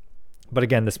open. But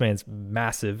again, this man's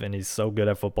massive and he's so good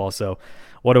at football. So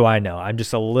what do I know? I'm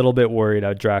just a little bit worried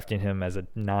about drafting him as a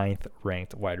 9th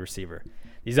ranked wide receiver.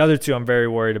 These other 2 I'm very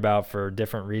worried about for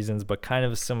different reasons, but kind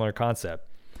of a similar concept.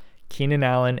 Keenan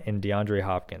Allen and DeAndre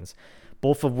Hopkins,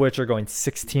 both of which are going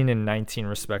 16 and 19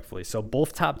 respectively. So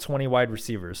both top 20 wide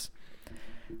receivers.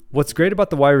 What's great about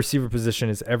the wide receiver position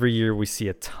is every year we see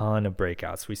a ton of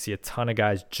breakouts. We see a ton of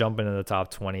guys jump into the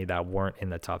top 20 that weren't in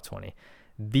the top 20.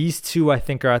 These 2, I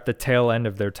think, are at the tail end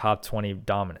of their top 20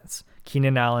 dominance.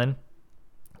 Keenan Allen,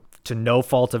 to no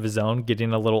fault of his own,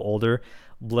 getting a little older,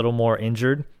 a little more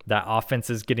injured. That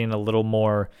offense is getting a little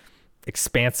more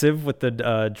expansive with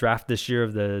the draft this year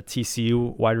of the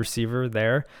TCU wide receiver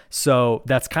there. So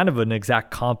that's kind of an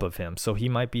exact comp of him. So he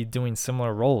might be doing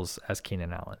similar roles as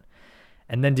Keenan Allen.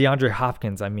 And then DeAndre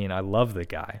Hopkins, I love the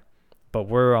guy, but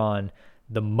we're on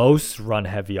the most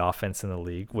run-heavy offense in the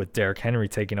league with Derrick Henry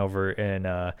taking over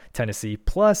in Tennessee,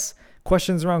 plus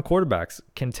questions around quarterbacks.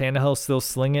 Can Tannehill still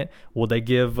sling it? Will they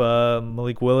give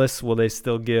Malik Willis? Will they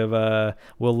still give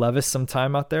Will Levis some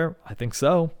time out there? I think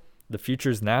so. The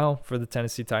future's now for the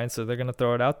Tennessee Titans, so they're going to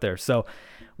throw it out there. So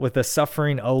with a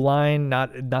suffering O-line,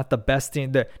 not the best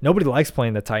team. Nobody likes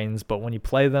playing the Titans, but when you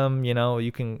play them,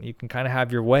 you can kind of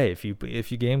have your way if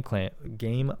you game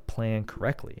plan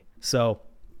correctly. So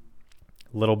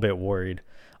a little bit worried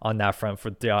on that front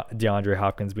for DeAndre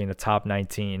Hopkins being a top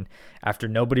 19 after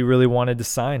nobody really wanted to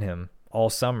sign him all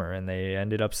summer, and they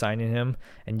ended up signing him.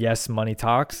 And yes, money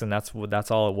talks, and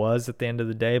that's all it was at the end of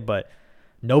the day, but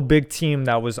no big team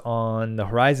that was on the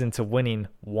horizon to winning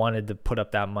wanted to put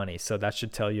up that money. So that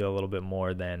should tell you a little bit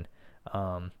more than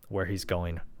where he's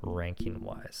going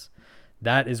ranking-wise.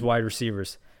 That is wide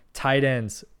receivers. Tight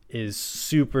ends is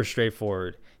super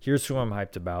straightforward. Here's who I'm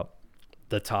hyped about.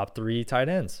 The top 3 tight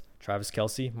ends: Travis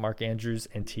Kelce, Mark Andrews,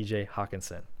 and TJ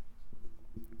Hawkinson.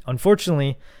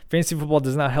 Unfortunately, fantasy football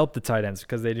does not help the tight ends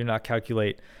because they do not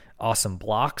calculate awesome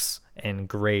blocks and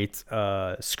great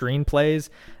screen plays.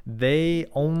 They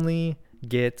only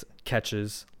get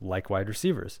catches like wide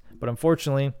receivers. But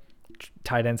unfortunately,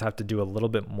 tight ends have to do a little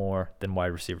bit more than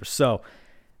wide receivers. So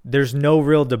there's no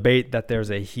real debate that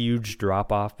there's a huge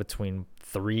drop-off between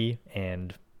 3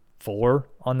 and 4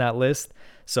 on that list.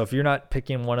 So if you're not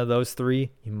picking one of those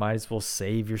 3, you might as well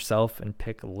save yourself and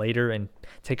pick later and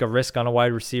take a risk on a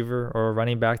wide receiver or a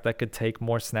running back that could take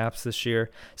more snaps this year.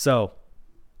 So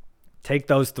take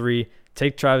those 3.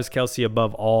 Take Travis Kelce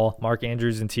above all. Mark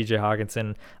Andrews and TJ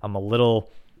Hawkinson, I'm a little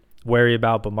wary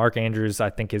about, but Mark Andrews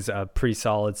I think is pretty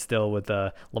solid still with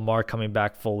Lamar coming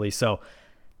back fully. So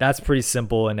that's pretty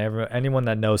simple, and anyone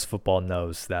that knows football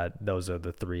knows that those are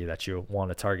the 3 that you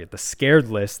want to target. The scared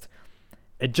list,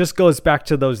 it just goes back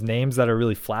to those names that are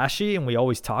really flashy, and we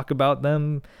always talk about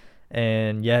them,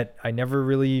 and yet I never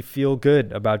really feel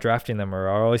good about drafting them, or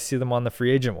I always see them on the free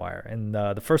agent wire. And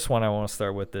the first one I want to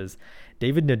start with is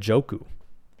David Njoku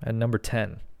at number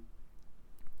 10.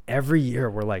 Every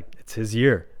year we're like, it's his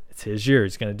year. It's his year.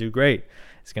 He's going to do great.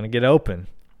 He's going to get open.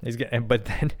 But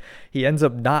then he ends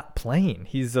up not playing.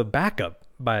 He's a backup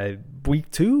by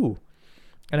week 2.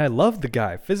 And I love the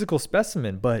guy, physical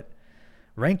specimen, but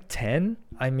ranked 10,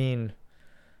 I mean,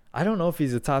 I don't know if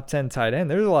he's a top 10 tight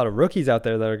end. There's a lot of rookies out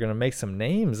there that are going to make some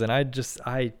names, and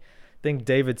I think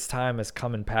David's time has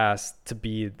come and passed to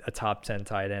be a top 10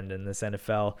 tight end in this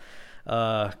NFL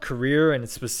career, and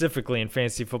specifically in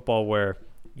fantasy football where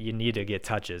you need to get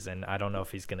touches, and I don't know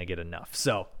if he's going to get enough.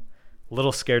 So a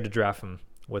little scared to draft him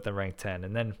with a rank 10.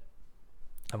 And then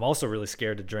I'm also really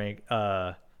scared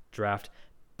to draft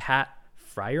Pat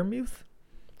Freiermuth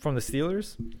from the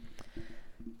Steelers.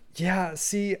 Yeah,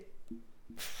 see,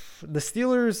 the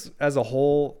Steelers as a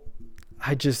whole,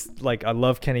 I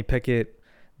love Kenny Pickett.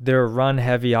 They're a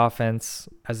run-heavy offense,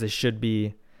 as they should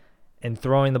be. And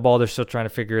throwing the ball, they're still trying to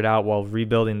figure it out while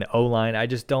rebuilding the O-line. I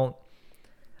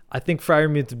think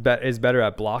Freiermuth is better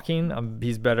at blocking.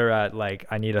 He's better at,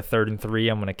 I need a 3rd and 3,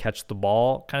 I'm going to catch the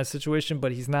ball kind of situation.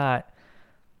 But he's not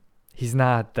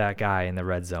that guy in the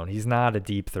red zone. He's not a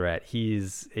deep threat.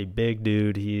 He's a big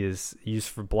dude. He is used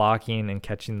for blocking and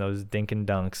catching those dink and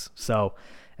dunks. So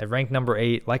at rank number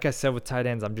 8, like I said with tight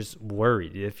ends, I'm just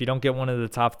worried. If you don't get one of the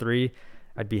top 3,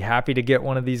 I'd be happy to get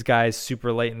one of these guys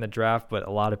super late in the draft, but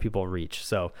a lot of people reach.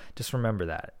 So just remember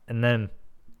that. And then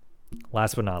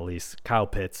last but not least, Kyle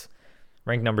Pitts,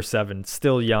 ranked number 7,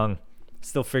 still young,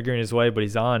 still figuring his way, but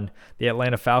he's on the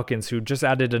Atlanta Falcons, who just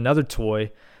added another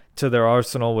toy to their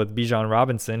arsenal with Bijan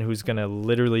Robinson, who's going to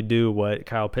literally do what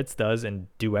Kyle Pitts does and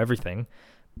do everything.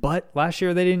 But last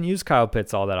year they didn't use Kyle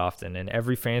Pitts all that often, and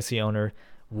every fantasy owner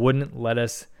wouldn't let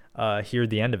us hear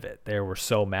the end of it. They were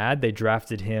so mad. They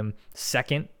drafted him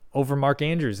 2nd over Mark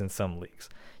Andrews in some leagues.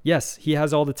 Yes, he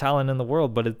has all the talent in the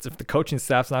world, but if the coaching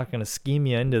staff's not going to scheme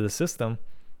you into the system,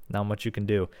 not much you can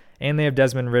do. And they have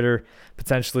Desmond Ridder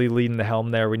potentially leading the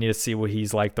helm there. We need to see what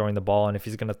he's like throwing the ball, and if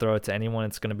he's going to throw it to anyone,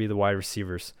 it's going to be the wide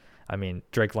receivers. I mean,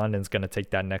 Drake London's going to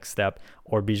take that next step,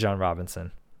 or Bijan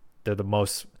Robinson.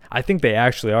 I think they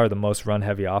actually are the most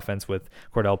run-heavy offense with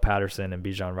Cordell Patterson and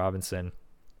Bijan Robinson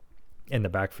in the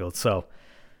backfield. So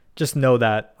just know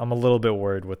that I'm a little bit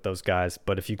worried with those guys,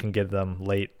 but if you can get them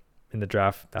late in the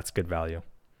draft, that's good value.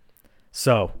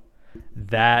 So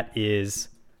that is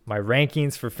my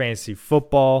rankings for fantasy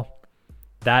football.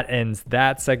 That ends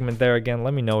that segment there. Again,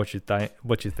 let me know what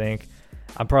you think.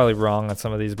 I'm probably wrong on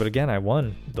some of these, but again, I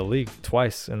won the league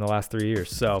twice in the last 3 years.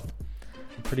 So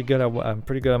I'm pretty good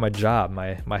at my job,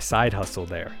 my side hustle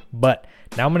there. But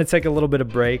now I'm going to take a little bit of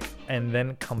break and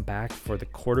then come back for the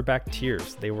quarterback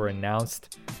tiers. They were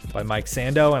announced by Mike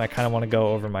Sando, and I kind of want to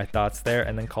go over my thoughts there,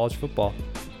 and then college football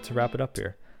to wrap it up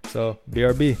here. So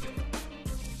BRB.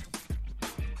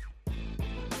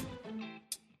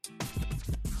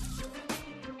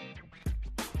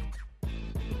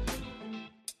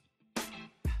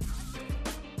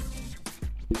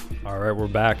 All right, we're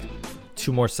back.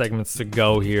 2 more segments to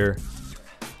go here.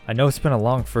 I know it's been a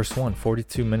long first one,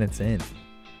 42 minutes in.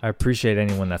 I appreciate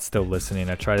anyone that's still listening.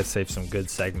 I try to save some good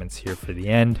segments here for the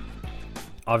end.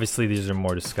 Obviously, these are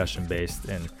more discussion-based,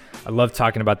 and I love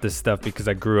talking about this stuff because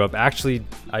I grew up. Actually,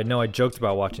 I know I joked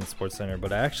about watching SportsCenter,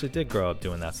 but I actually did grow up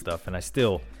doing that stuff, and I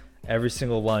still, every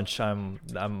single lunch, I'm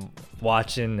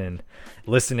watching and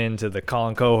listening to the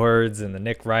Colin Coherds and the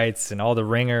Nick Wrights and all the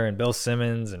Ringer and Bill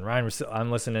Simmons and Ryan.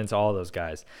 I'm listening to all those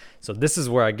guys. So this is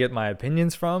where I get my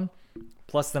opinions from.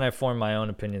 Plus, then I form my own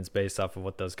opinions based off of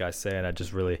what those guys say, and I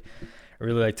just really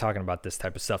like talking about this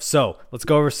type of stuff. So let's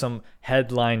go over some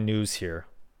headline news here.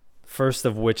 First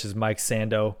of which is Mike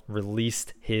Sando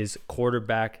released his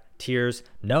quarterback tiers.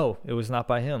 No, it was not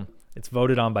by him. It's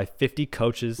voted on by 50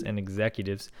 coaches and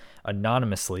executives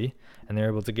anonymously, and they're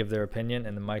able to give their opinion,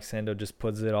 and then Mike Sando just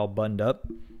puts it all buttoned up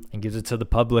and gives it to the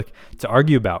public to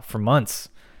argue about for months,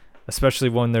 especially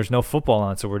when there's no football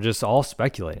on, so we're just all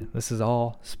speculating. This is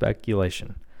all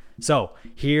speculation. So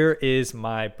here is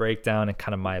my breakdown and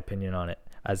kind of my opinion on it,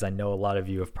 as I know a lot of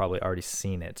you have probably already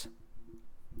seen it.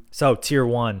 So tier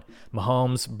 1,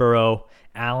 Mahomes, Burrow,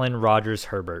 Allen, Rodgers,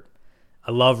 Herbert.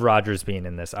 I love Rodgers being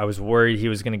in this. I was worried he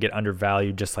was going to get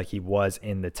undervalued just like he was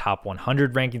in the top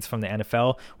 100 rankings from the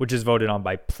NFL, which is voted on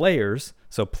by players.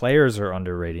 So players are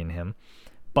underrating him.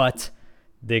 But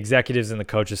the executives and the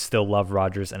coaches still love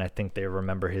Rodgers, and I think they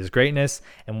remember his greatness.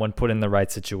 And when put in the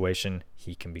right situation,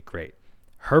 he can be great.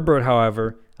 Herbert,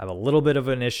 however, I have a little bit of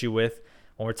an issue with.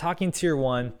 When we're talking tier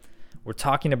 1, we're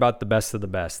talking about the best of the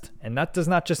best. And that does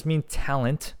not just mean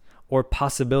talent or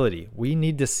possibility. We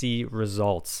need to see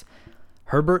results.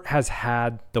 Herbert has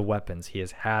had the weapons. He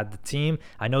has had the team.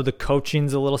 I know the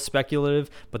coaching's a little speculative,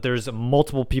 but there's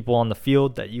multiple people on the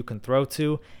field that you can throw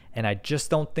to, and I just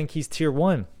don't think he's tier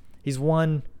 1. He's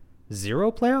won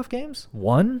 0 playoff games?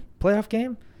 1 playoff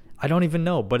game? I don't even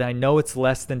know, but I know it's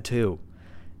less than 2.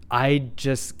 I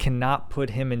just cannot put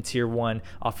him in tier 1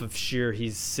 off of sheer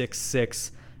he's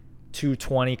 6'6",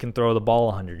 220, can throw the ball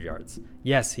 100 yards.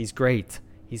 Yes, he's great.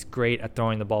 He's great at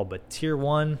throwing the ball, but tier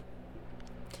 1,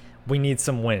 we need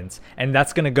some wins. And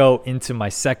that's going to go into my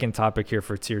second topic here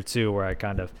for tier 2, where I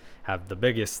kind of have the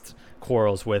biggest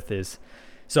quarrels with is.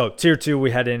 So tier 2,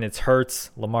 we head in, it's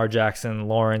Hurts, Lamar Jackson,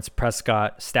 Lawrence,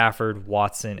 Prescott, Stafford,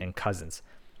 Watson, and Cousins.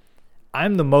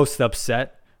 I'm the most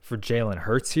upset for Jalen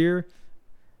Hurts here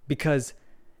because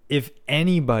if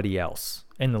anybody else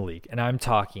in the league, and I'm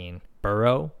talking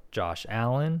Burrow, Josh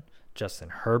Allen, Justin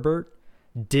Herbert,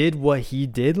 did what he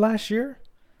did last year,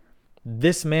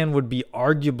 this man would be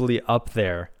arguably up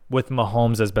there with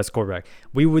Mahomes as best quarterback.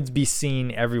 We would be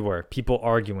seeing everywhere people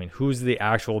arguing who's the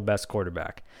actual best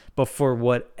quarterback. But for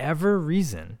whatever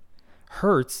reason,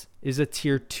 Hurts is a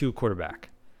tier 2 quarterback.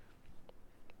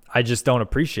 I just don't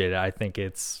appreciate it. I think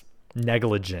it's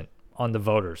negligent on the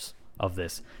voters of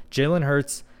this. Jalen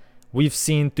Hurts, we've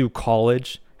seen through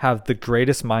college, have the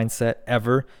greatest mindset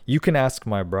ever. You can ask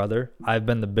my brother. I've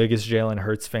been the biggest Jalen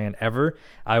Hurts fan ever.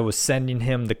 I was sending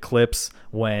him the clips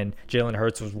when Jalen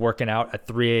Hurts was working out at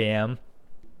 3 a.m.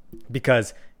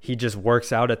 because he just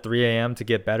works out at 3 a.m. to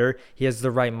get better. He has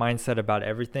the right mindset about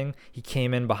everything. He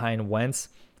came in behind Wentz,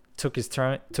 took his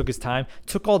time,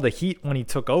 took all the heat when he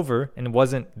took over and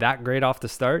wasn't that great off the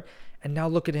start. And now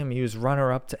look at him. He was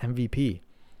runner-up to MVP.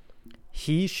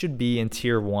 He should be in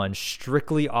tier 1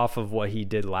 strictly off of what he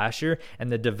did last year and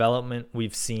the development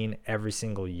we've seen every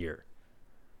single year.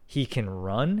 He can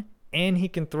run and he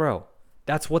can throw.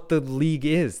 That's what the league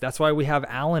is. That's why we have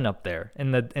Allen up there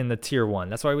in the tier 1.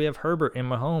 That's why we have Herbert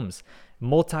and Mahomes,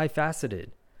 multifaceted.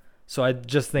 So I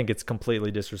just think it's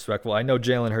completely disrespectful. I know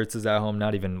Jalen Hurts is at home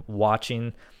not even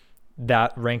watching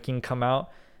that ranking come out.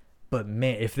 But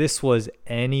man, if this was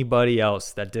anybody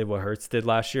else that did what Hurts did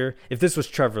last year, if this was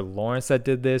Trevor Lawrence that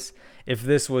did this, if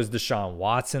this was Deshaun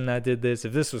Watson that did this,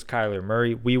 if this was Kyler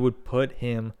Murray, we would put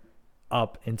him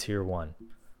up in tier 1.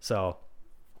 So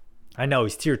I know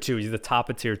he's tier 2. He's the top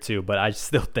of tier 2, but I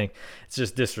still think it's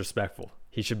just disrespectful.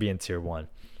 He should be in tier 1.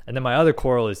 And then my other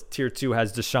quarrel is tier 2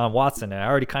 has Deshaun Watson. And I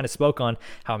already kind of spoke on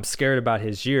how I'm scared about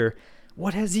his year.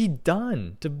 What has he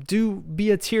done to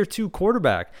be a tier 2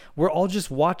 quarterback? We're all just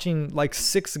watching like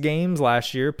 6 games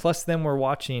last year. Plus then we're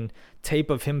watching tape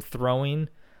of him throwing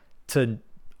to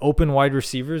open wide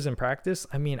receivers in practice.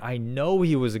 I mean, I know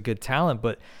he was a good talent,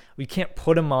 but we can't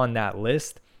put him on that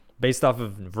list based off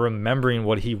of remembering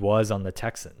what he was on the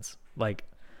Texans. Like,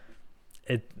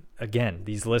 it again,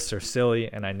 these lists are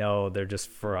silly, and I know they're just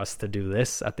for us to do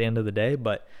this at the end of the day,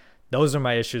 but those are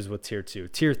my issues with tier 2.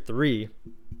 Tier 3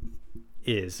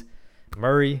 is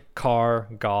Murray, Carr,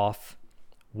 Goff,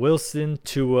 Wilson,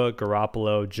 Tua,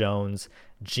 Garoppolo, Jones,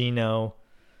 Geno,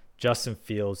 Justin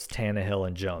Fields, Tannehill,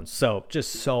 and Jones. So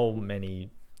just so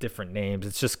many different names.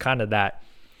 It's just kind of that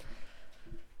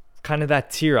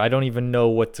tier. I don't even know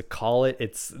what to call it.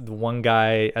 It's the one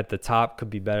guy at the top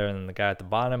could be better than the guy at the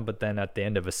bottom, but then at the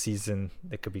end of a season,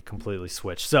 it could be completely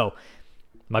switched. So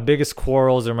my biggest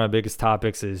quarrels or my biggest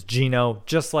topics is Geno,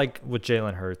 just like with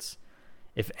Jalen Hurts.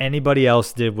 If anybody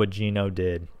else did what Geno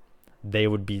did, they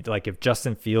would be like, if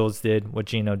Justin Fields did what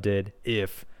Geno did,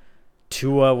 if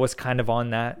Tua was kind of on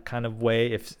that kind of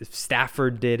way, if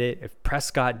Stafford did it, if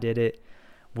Prescott did it,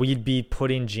 we'd be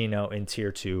putting Geno in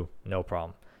tier 2, no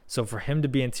problem. So for him to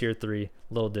be in tier 3, a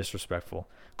little disrespectful.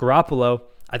 Garoppolo,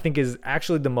 I think, is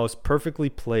actually the most perfectly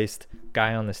placed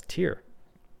guy on this tier.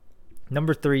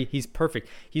 Number 3, he's perfect.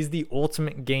 He's the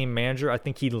ultimate game manager. I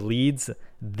think he leads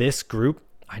this group.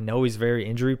 I know he's very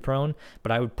injury prone,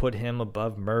 but I would put him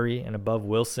above Murray and above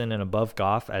Wilson and above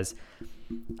Goff, as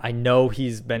I know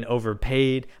he's been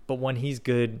overpaid, but when he's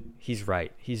good, he's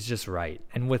right. He's just right.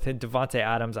 And with Devontae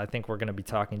Adams, I think we're going to be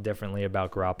talking differently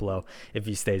about Garoppolo if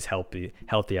he stays healthy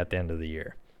at the end of the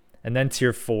year. And then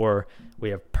tier 4, we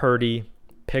have Purdy,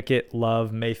 Pickett,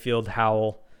 Love, Mayfield,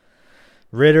 Howell,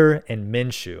 Ritter, and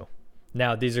Minshew.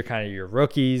 Now, these are kind of your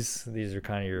rookies. These are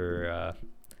kind of your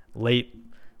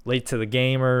late to the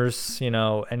gamers,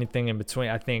 anything in between.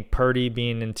 I think Purdy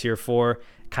being in tier 4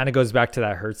 kind of goes back to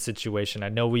that Hurts situation. I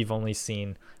know we've only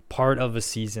seen part of a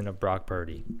season of Brock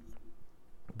Purdy,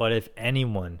 but if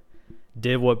anyone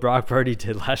did what Brock Purdy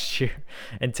did last year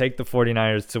and take the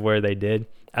 49ers to where they did,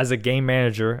 as a game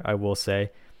manager, I will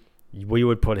say, we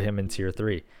would put him in tier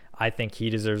 3. I think he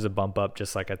deserves a bump up,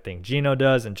 just like I think Geno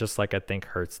does and just like I think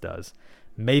Hurts does.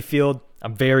 Mayfield,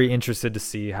 I'm very interested to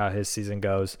see how his season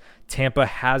goes. Tampa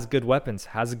has good weapons,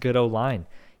 has a good O-line.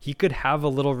 He could have a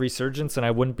little resurgence, and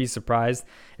I wouldn't be surprised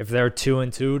if they're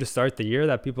 2-2 to start the year,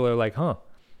 that people are like,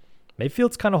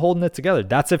 Mayfield's kind of holding it together.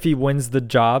 That's if he wins the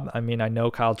job. I mean, I know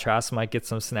Kyle Trask might get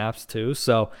some snaps too.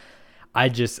 So I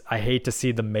hate to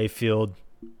see the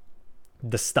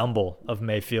stumble of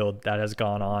Mayfield that has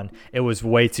gone on. It was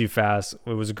way too fast.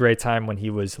 It was a great time when he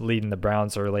was leading the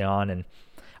Browns early on, and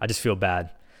I just feel bad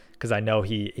because I know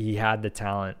he had the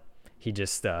talent. He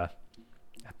just I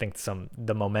think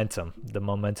the momentum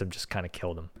just kind of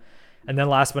killed him. And then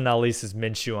last but not least is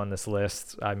Minshew on this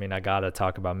list. I mean, I got to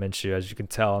talk about Minshew. As you can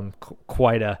tell, I'm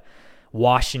quite a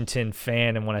Washington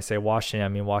fan. And when I say Washington, I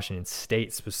mean Washington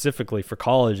State specifically for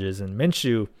colleges. And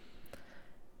Minshew,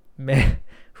 man,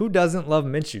 who doesn't love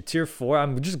Minshew? Tier 4.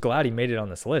 I'm just glad he made it on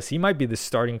this list. He might be the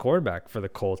starting quarterback for the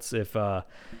Colts if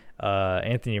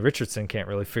Anthony Richardson can't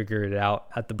really figure it out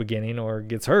at the beginning or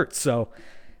gets hurt. So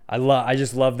I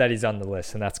just love that he's on the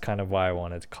list. And that's kind of why I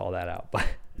wanted to call that out. But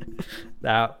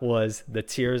that was the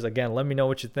tiers. Again, let me know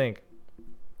what you think.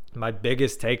 My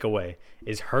biggest takeaway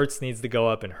is Hurts needs to go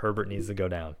up and Herbert needs to go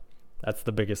down. That's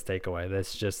the biggest takeaway.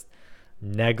 That's just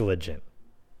negligent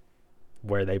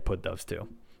where they put those two.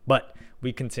 But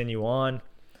we continue on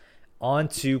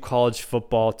to college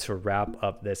football to wrap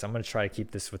up this. I'm going to try to keep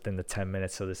this within the 10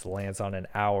 minutes so this lands on an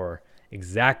hour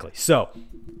exactly. So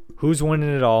who's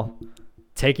winning it all,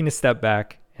 taking a step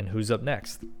back, and who's up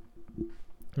next?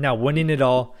 Now, winning it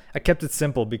all, I kept it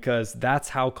simple because that's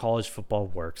how college football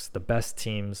works. The best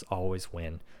teams always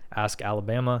win. Ask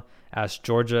Alabama, ask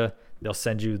Georgia, they'll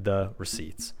send you the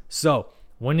receipts. So,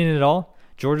 winning it all,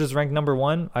 Georgia's ranked number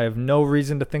 1. I have no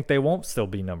reason to think they won't still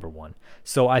be number 1.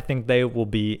 So I think they will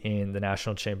be in the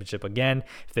national championship again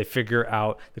if they figure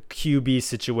out the QB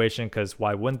situation, because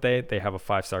why wouldn't they? They have a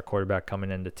 5-star quarterback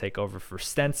coming in to take over for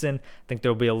Stenson. I think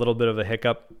there will be a little bit of a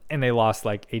hiccup, and they lost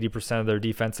like 80% of their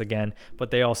defense again,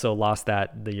 but they also lost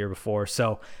that the year before.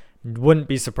 So wouldn't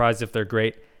be surprised if they're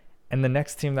great. And the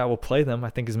next team that will play them,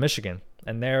 I think, is Michigan.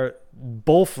 And they're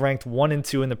both ranked 1 and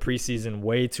 2 in the preseason,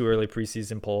 way too early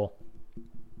preseason poll.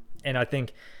 And I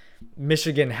think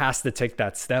Michigan has to take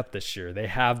that step this year. They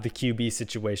have the QB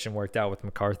situation worked out with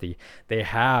McCarthy. They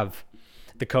have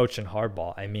the coach in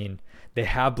Harbaugh. I mean, they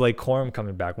have Blake Corum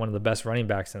coming back, one of the best running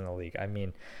backs in the league. I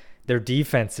mean, their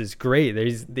defense is great.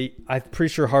 I'm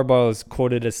pretty sure Harbaugh is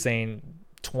quoted as saying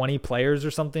 20 players or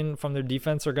something from their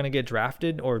defense are going to get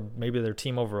drafted, or maybe their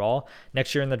team overall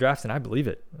next year in the draft, and I believe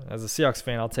it. As a Seahawks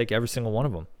fan, I'll take every single one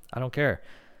of them. I don't care.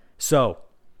 So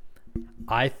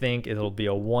I think it'll be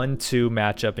a 1-2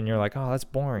 matchup, and you're like, oh, that's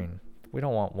boring. We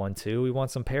don't want 1-2. We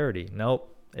want some parity.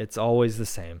 Nope. It's always the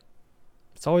same.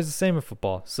 It's always the same in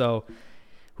football. So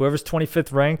whoever's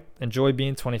 25th ranked, enjoy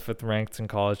being 25th ranked in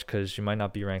college, because you might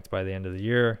not be ranked by the end of the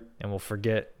year, and we'll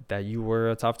forget that you were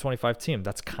a top 25 team.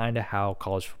 That's kind of how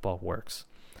college football works.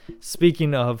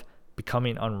 Speaking of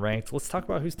becoming unranked, let's talk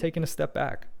about who's taking a step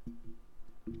back.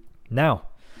 Now,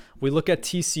 we look at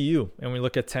TCU and we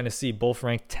look at Tennessee, both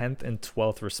ranked 10th and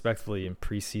 12th respectively in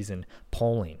preseason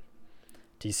polling.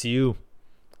 TCU,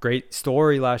 great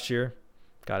story last year,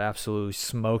 got absolutely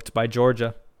smoked by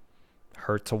Georgia.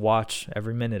 Hurt to watch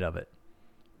every minute of it.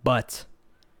 But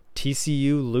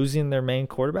TCU losing their main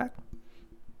quarterback?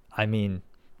 I mean,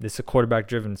 this is a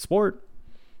quarterback-driven sport.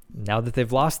 Now that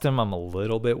they've lost him, I'm a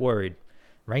little bit worried.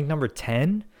 Ranked number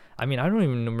 10? I mean, I don't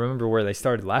even remember where they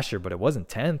started last year, but it wasn't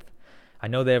 10th. I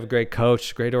know they have a great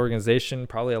coach, great organization,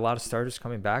 probably a lot of starters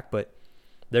coming back, but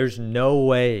there's no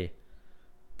way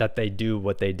that they do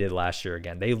what they did last year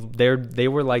again. They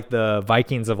were like the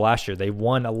Vikings of last year. They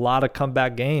won a lot of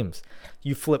comeback games.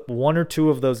 You flip 1 or 2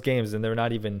 of those games, and they're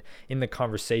not even in the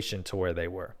conversation to where they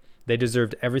were. They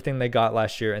deserved everything they got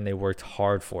last year, and they worked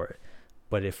hard for it.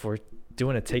 But if we're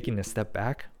doing a taking a step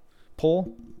back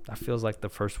poll, that feels like the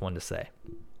first one to say.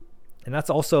 And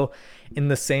that's also in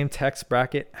the same text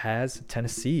bracket as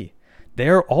Tennessee.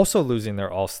 They're also losing their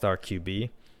all-star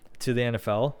QB to the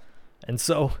NFL. And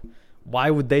so why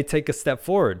would they take a step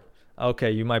forward? Okay,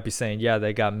 you might be saying, yeah,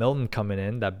 they got Milton coming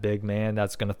in, that big man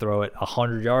that's going to throw it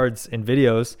 100 yards in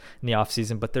videos in the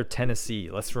offseason, but they're Tennessee.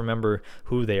 Let's remember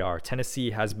who they are.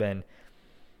 Tennessee has been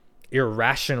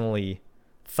irrationally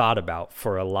thought about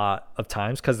for a lot of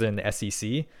times because they're in the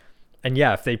SEC. And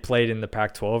yeah, if they played in the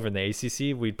Pac-12 or in the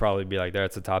ACC, we'd probably be like,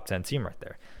 that's a top 10 team right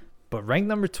there. But ranked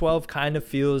number 12 kind of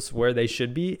feels where they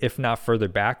should be, if not further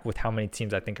back, with how many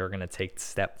teams I think are going to take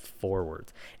step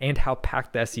forward and how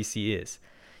packed the SEC is.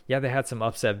 Yeah, they had some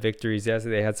upset victories. Yes,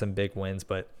 they had some big wins,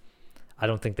 but I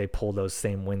don't think they pull those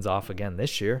same wins off again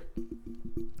this year.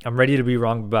 I'm ready to be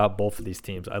wrong about both of these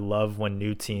teams. I love when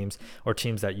new teams or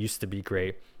teams that used to be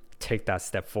great take that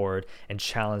step forward and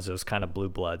challenge those kind of blue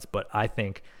bloods. But I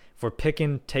think if we're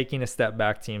taking a step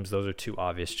back teams, those are 2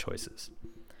 obvious choices.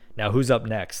 Now, who's up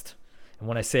next? And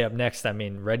when I say up next, I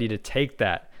mean ready to take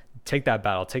that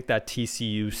battle, take that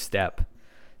TCU step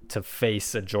to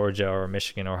face a Georgia or a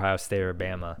Michigan or Ohio State or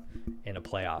Bama in a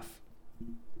playoff.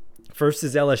 First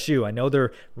is LSU. I know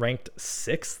they're ranked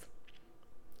 6th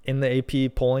in the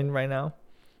AP polling right now,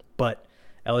 but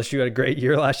LSU had a great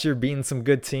year last year, beating some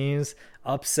good teams,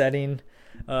 upsetting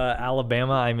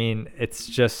Alabama. I mean, it's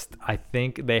just, I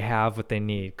think they have what they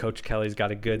need. Coach Kelly's got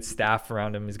a good staff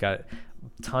around him. He's got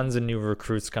tons of new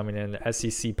recruits coming in, the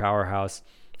SEC powerhouse.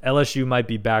 LSU might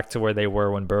be back to where they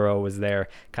were when Burrow was there,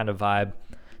 kind of vibe.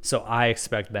 So I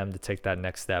expect them to take that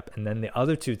next step. And then the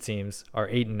other two teams are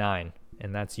 8 and 9,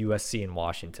 and that's USC and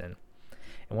Washington.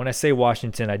 And when I say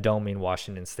Washington, I don't mean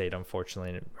Washington State, unfortunately.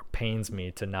 And it pains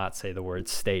me to not say the word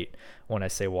state when I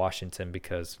say Washington,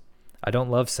 because I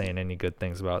don't love saying any good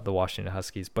things about the Washington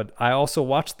Huskies. But I also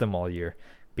watched them all year,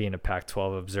 being a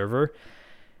Pac-12 observer,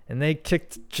 and they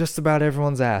kicked just about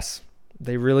everyone's ass.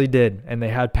 They really did, and they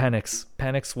had Penix.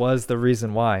 Penix was the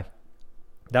reason why.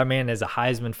 That man is a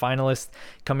Heisman finalist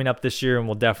coming up this year and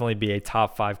will definitely be a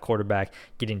top 5 quarterback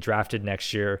getting drafted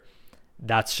next year.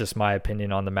 That's just my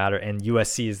opinion on the matter. And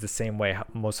USC is the same way.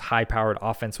 Most high-powered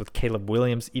offense with Caleb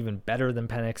Williams, even better than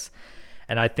Penix.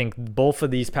 And I think both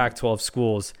of these Pac-12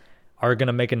 schools are going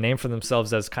to make a name for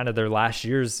themselves as kind of their last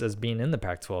years as being in the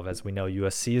Pac-12. As we know,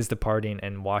 USC is departing,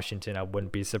 and Washington, I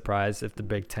wouldn't be surprised if the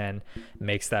Big Ten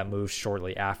makes that move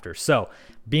shortly after. So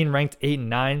being ranked 8 and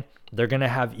 9, they're going to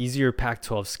have easier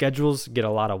Pac-12 schedules, get a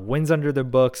lot of wins under their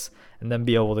books, and then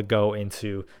be able to go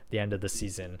into the end of the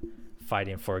season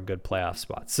fighting for a good playoff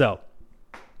spot. So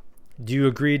do you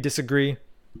agree, disagree?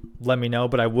 Let me know,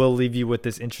 but I will leave you with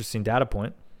this interesting data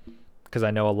point, because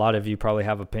I know a lot of you probably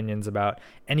have opinions about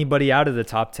anybody out of the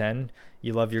top 10.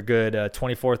 You love your good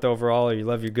 24th overall, or you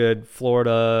love your good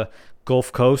Florida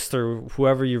Gulf Coast, or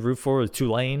whoever you root for, or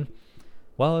Tulane.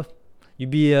 Well, you'd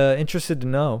be interested to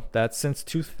know that since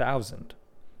 2000,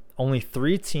 only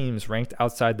 3 teams ranked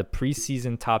outside the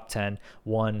preseason top 10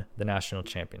 won the national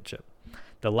championship.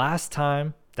 The last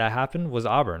time that happened was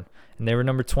Auburn, and they were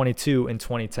number 22 in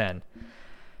 2010.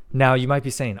 Now, you might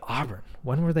be saying, Auburn,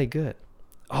 when were they good?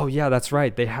 Oh, yeah, that's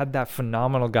right. They had that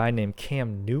phenomenal guy named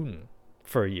Cam Newton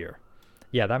for a year.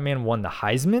 Yeah, that man won the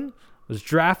Heisman, was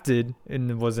drafted,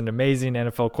 and was an amazing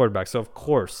NFL quarterback. So, of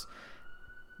course,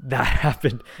 that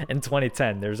happened in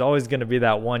 2010. There's always going to be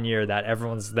that one year that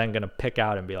everyone's then going to pick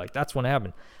out and be like, that's when it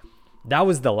happened. That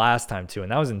was the last time, too,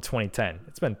 and that was in 2010.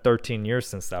 It's been 13 years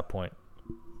since that point.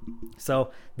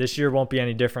 So this year won't be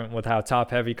any different with how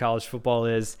top-heavy college football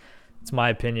is. It's my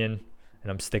opinion,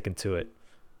 and I'm sticking to it.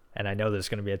 And I know there's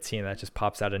going to be a team that just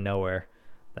pops out of nowhere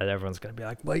that everyone's going to be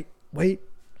like, wait.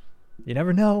 You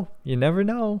never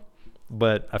know.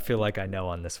 But I feel like I know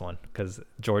on this one, because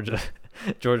Georgia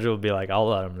will be like, I'll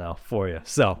let them know for you.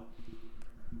 So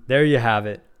there you have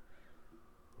it.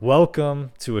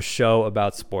 Welcome to a show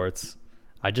about sports.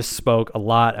 I just spoke a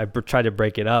lot. I tried to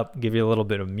break it up, give you a little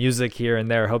bit of music here and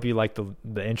there. I hope you like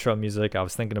the intro music. I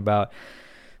was thinking about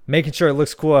making sure it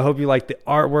looks cool. I hope you like the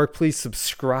artwork. Please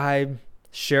subscribe,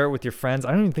 share it with your friends.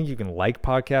 I don't even think you can like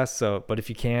podcasts, but if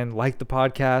you can, like the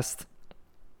podcast,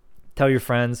 tell your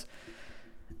friends,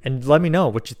 and let me know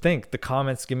what you think. The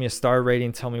comments, give me a star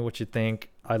rating. Tell me what you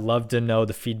think. I love to know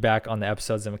the feedback on the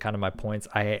episodes and kind of my points.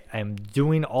 I am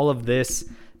doing all of this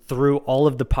through all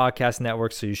of the podcast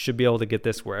networks, so you should be able to get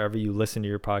this wherever you listen to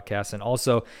your podcast. And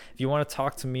also, if you want to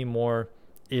talk to me more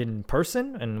in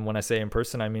person, and when I say in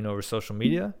person, I mean over social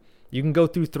media, you can go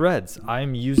through Threads.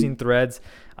 I'm using Threads.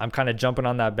 I'm kind of jumping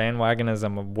on that bandwagon as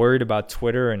I'm worried about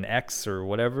Twitter and X or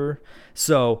whatever.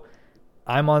 So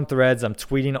I'm on Threads. I'm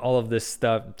tweeting all of this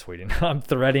stuff. I'm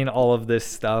threading all of this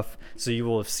stuff. So you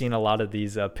will have seen a lot of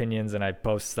these opinions, and I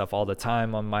post stuff all the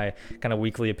time on my kind of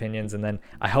weekly opinions. And then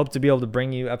I hope to be able to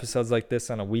bring you episodes like this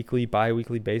on a weekly,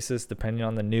 bi-weekly basis, depending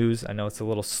on the news. I know it's a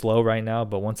little slow right now,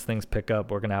 but once things pick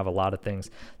up, we're going to have a lot of things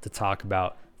to talk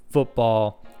about.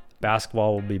 Football,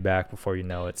 basketball will be back before you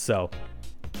know it. So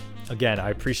again, I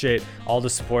appreciate all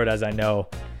the support, as I know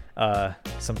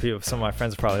some of my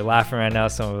friends are probably laughing right now.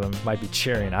 Some of them might be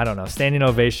cheering. I don't know, standing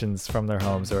ovations from their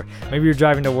homes, or maybe you're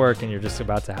driving to work and you're just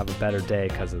about to have a better day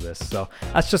because of this. So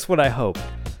that's just what I hope.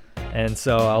 And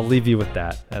so I'll leave you with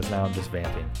that, as now I'm just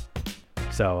vamping.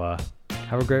 So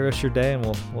have a great rest of your day, and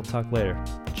we'll talk later.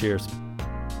 Cheers.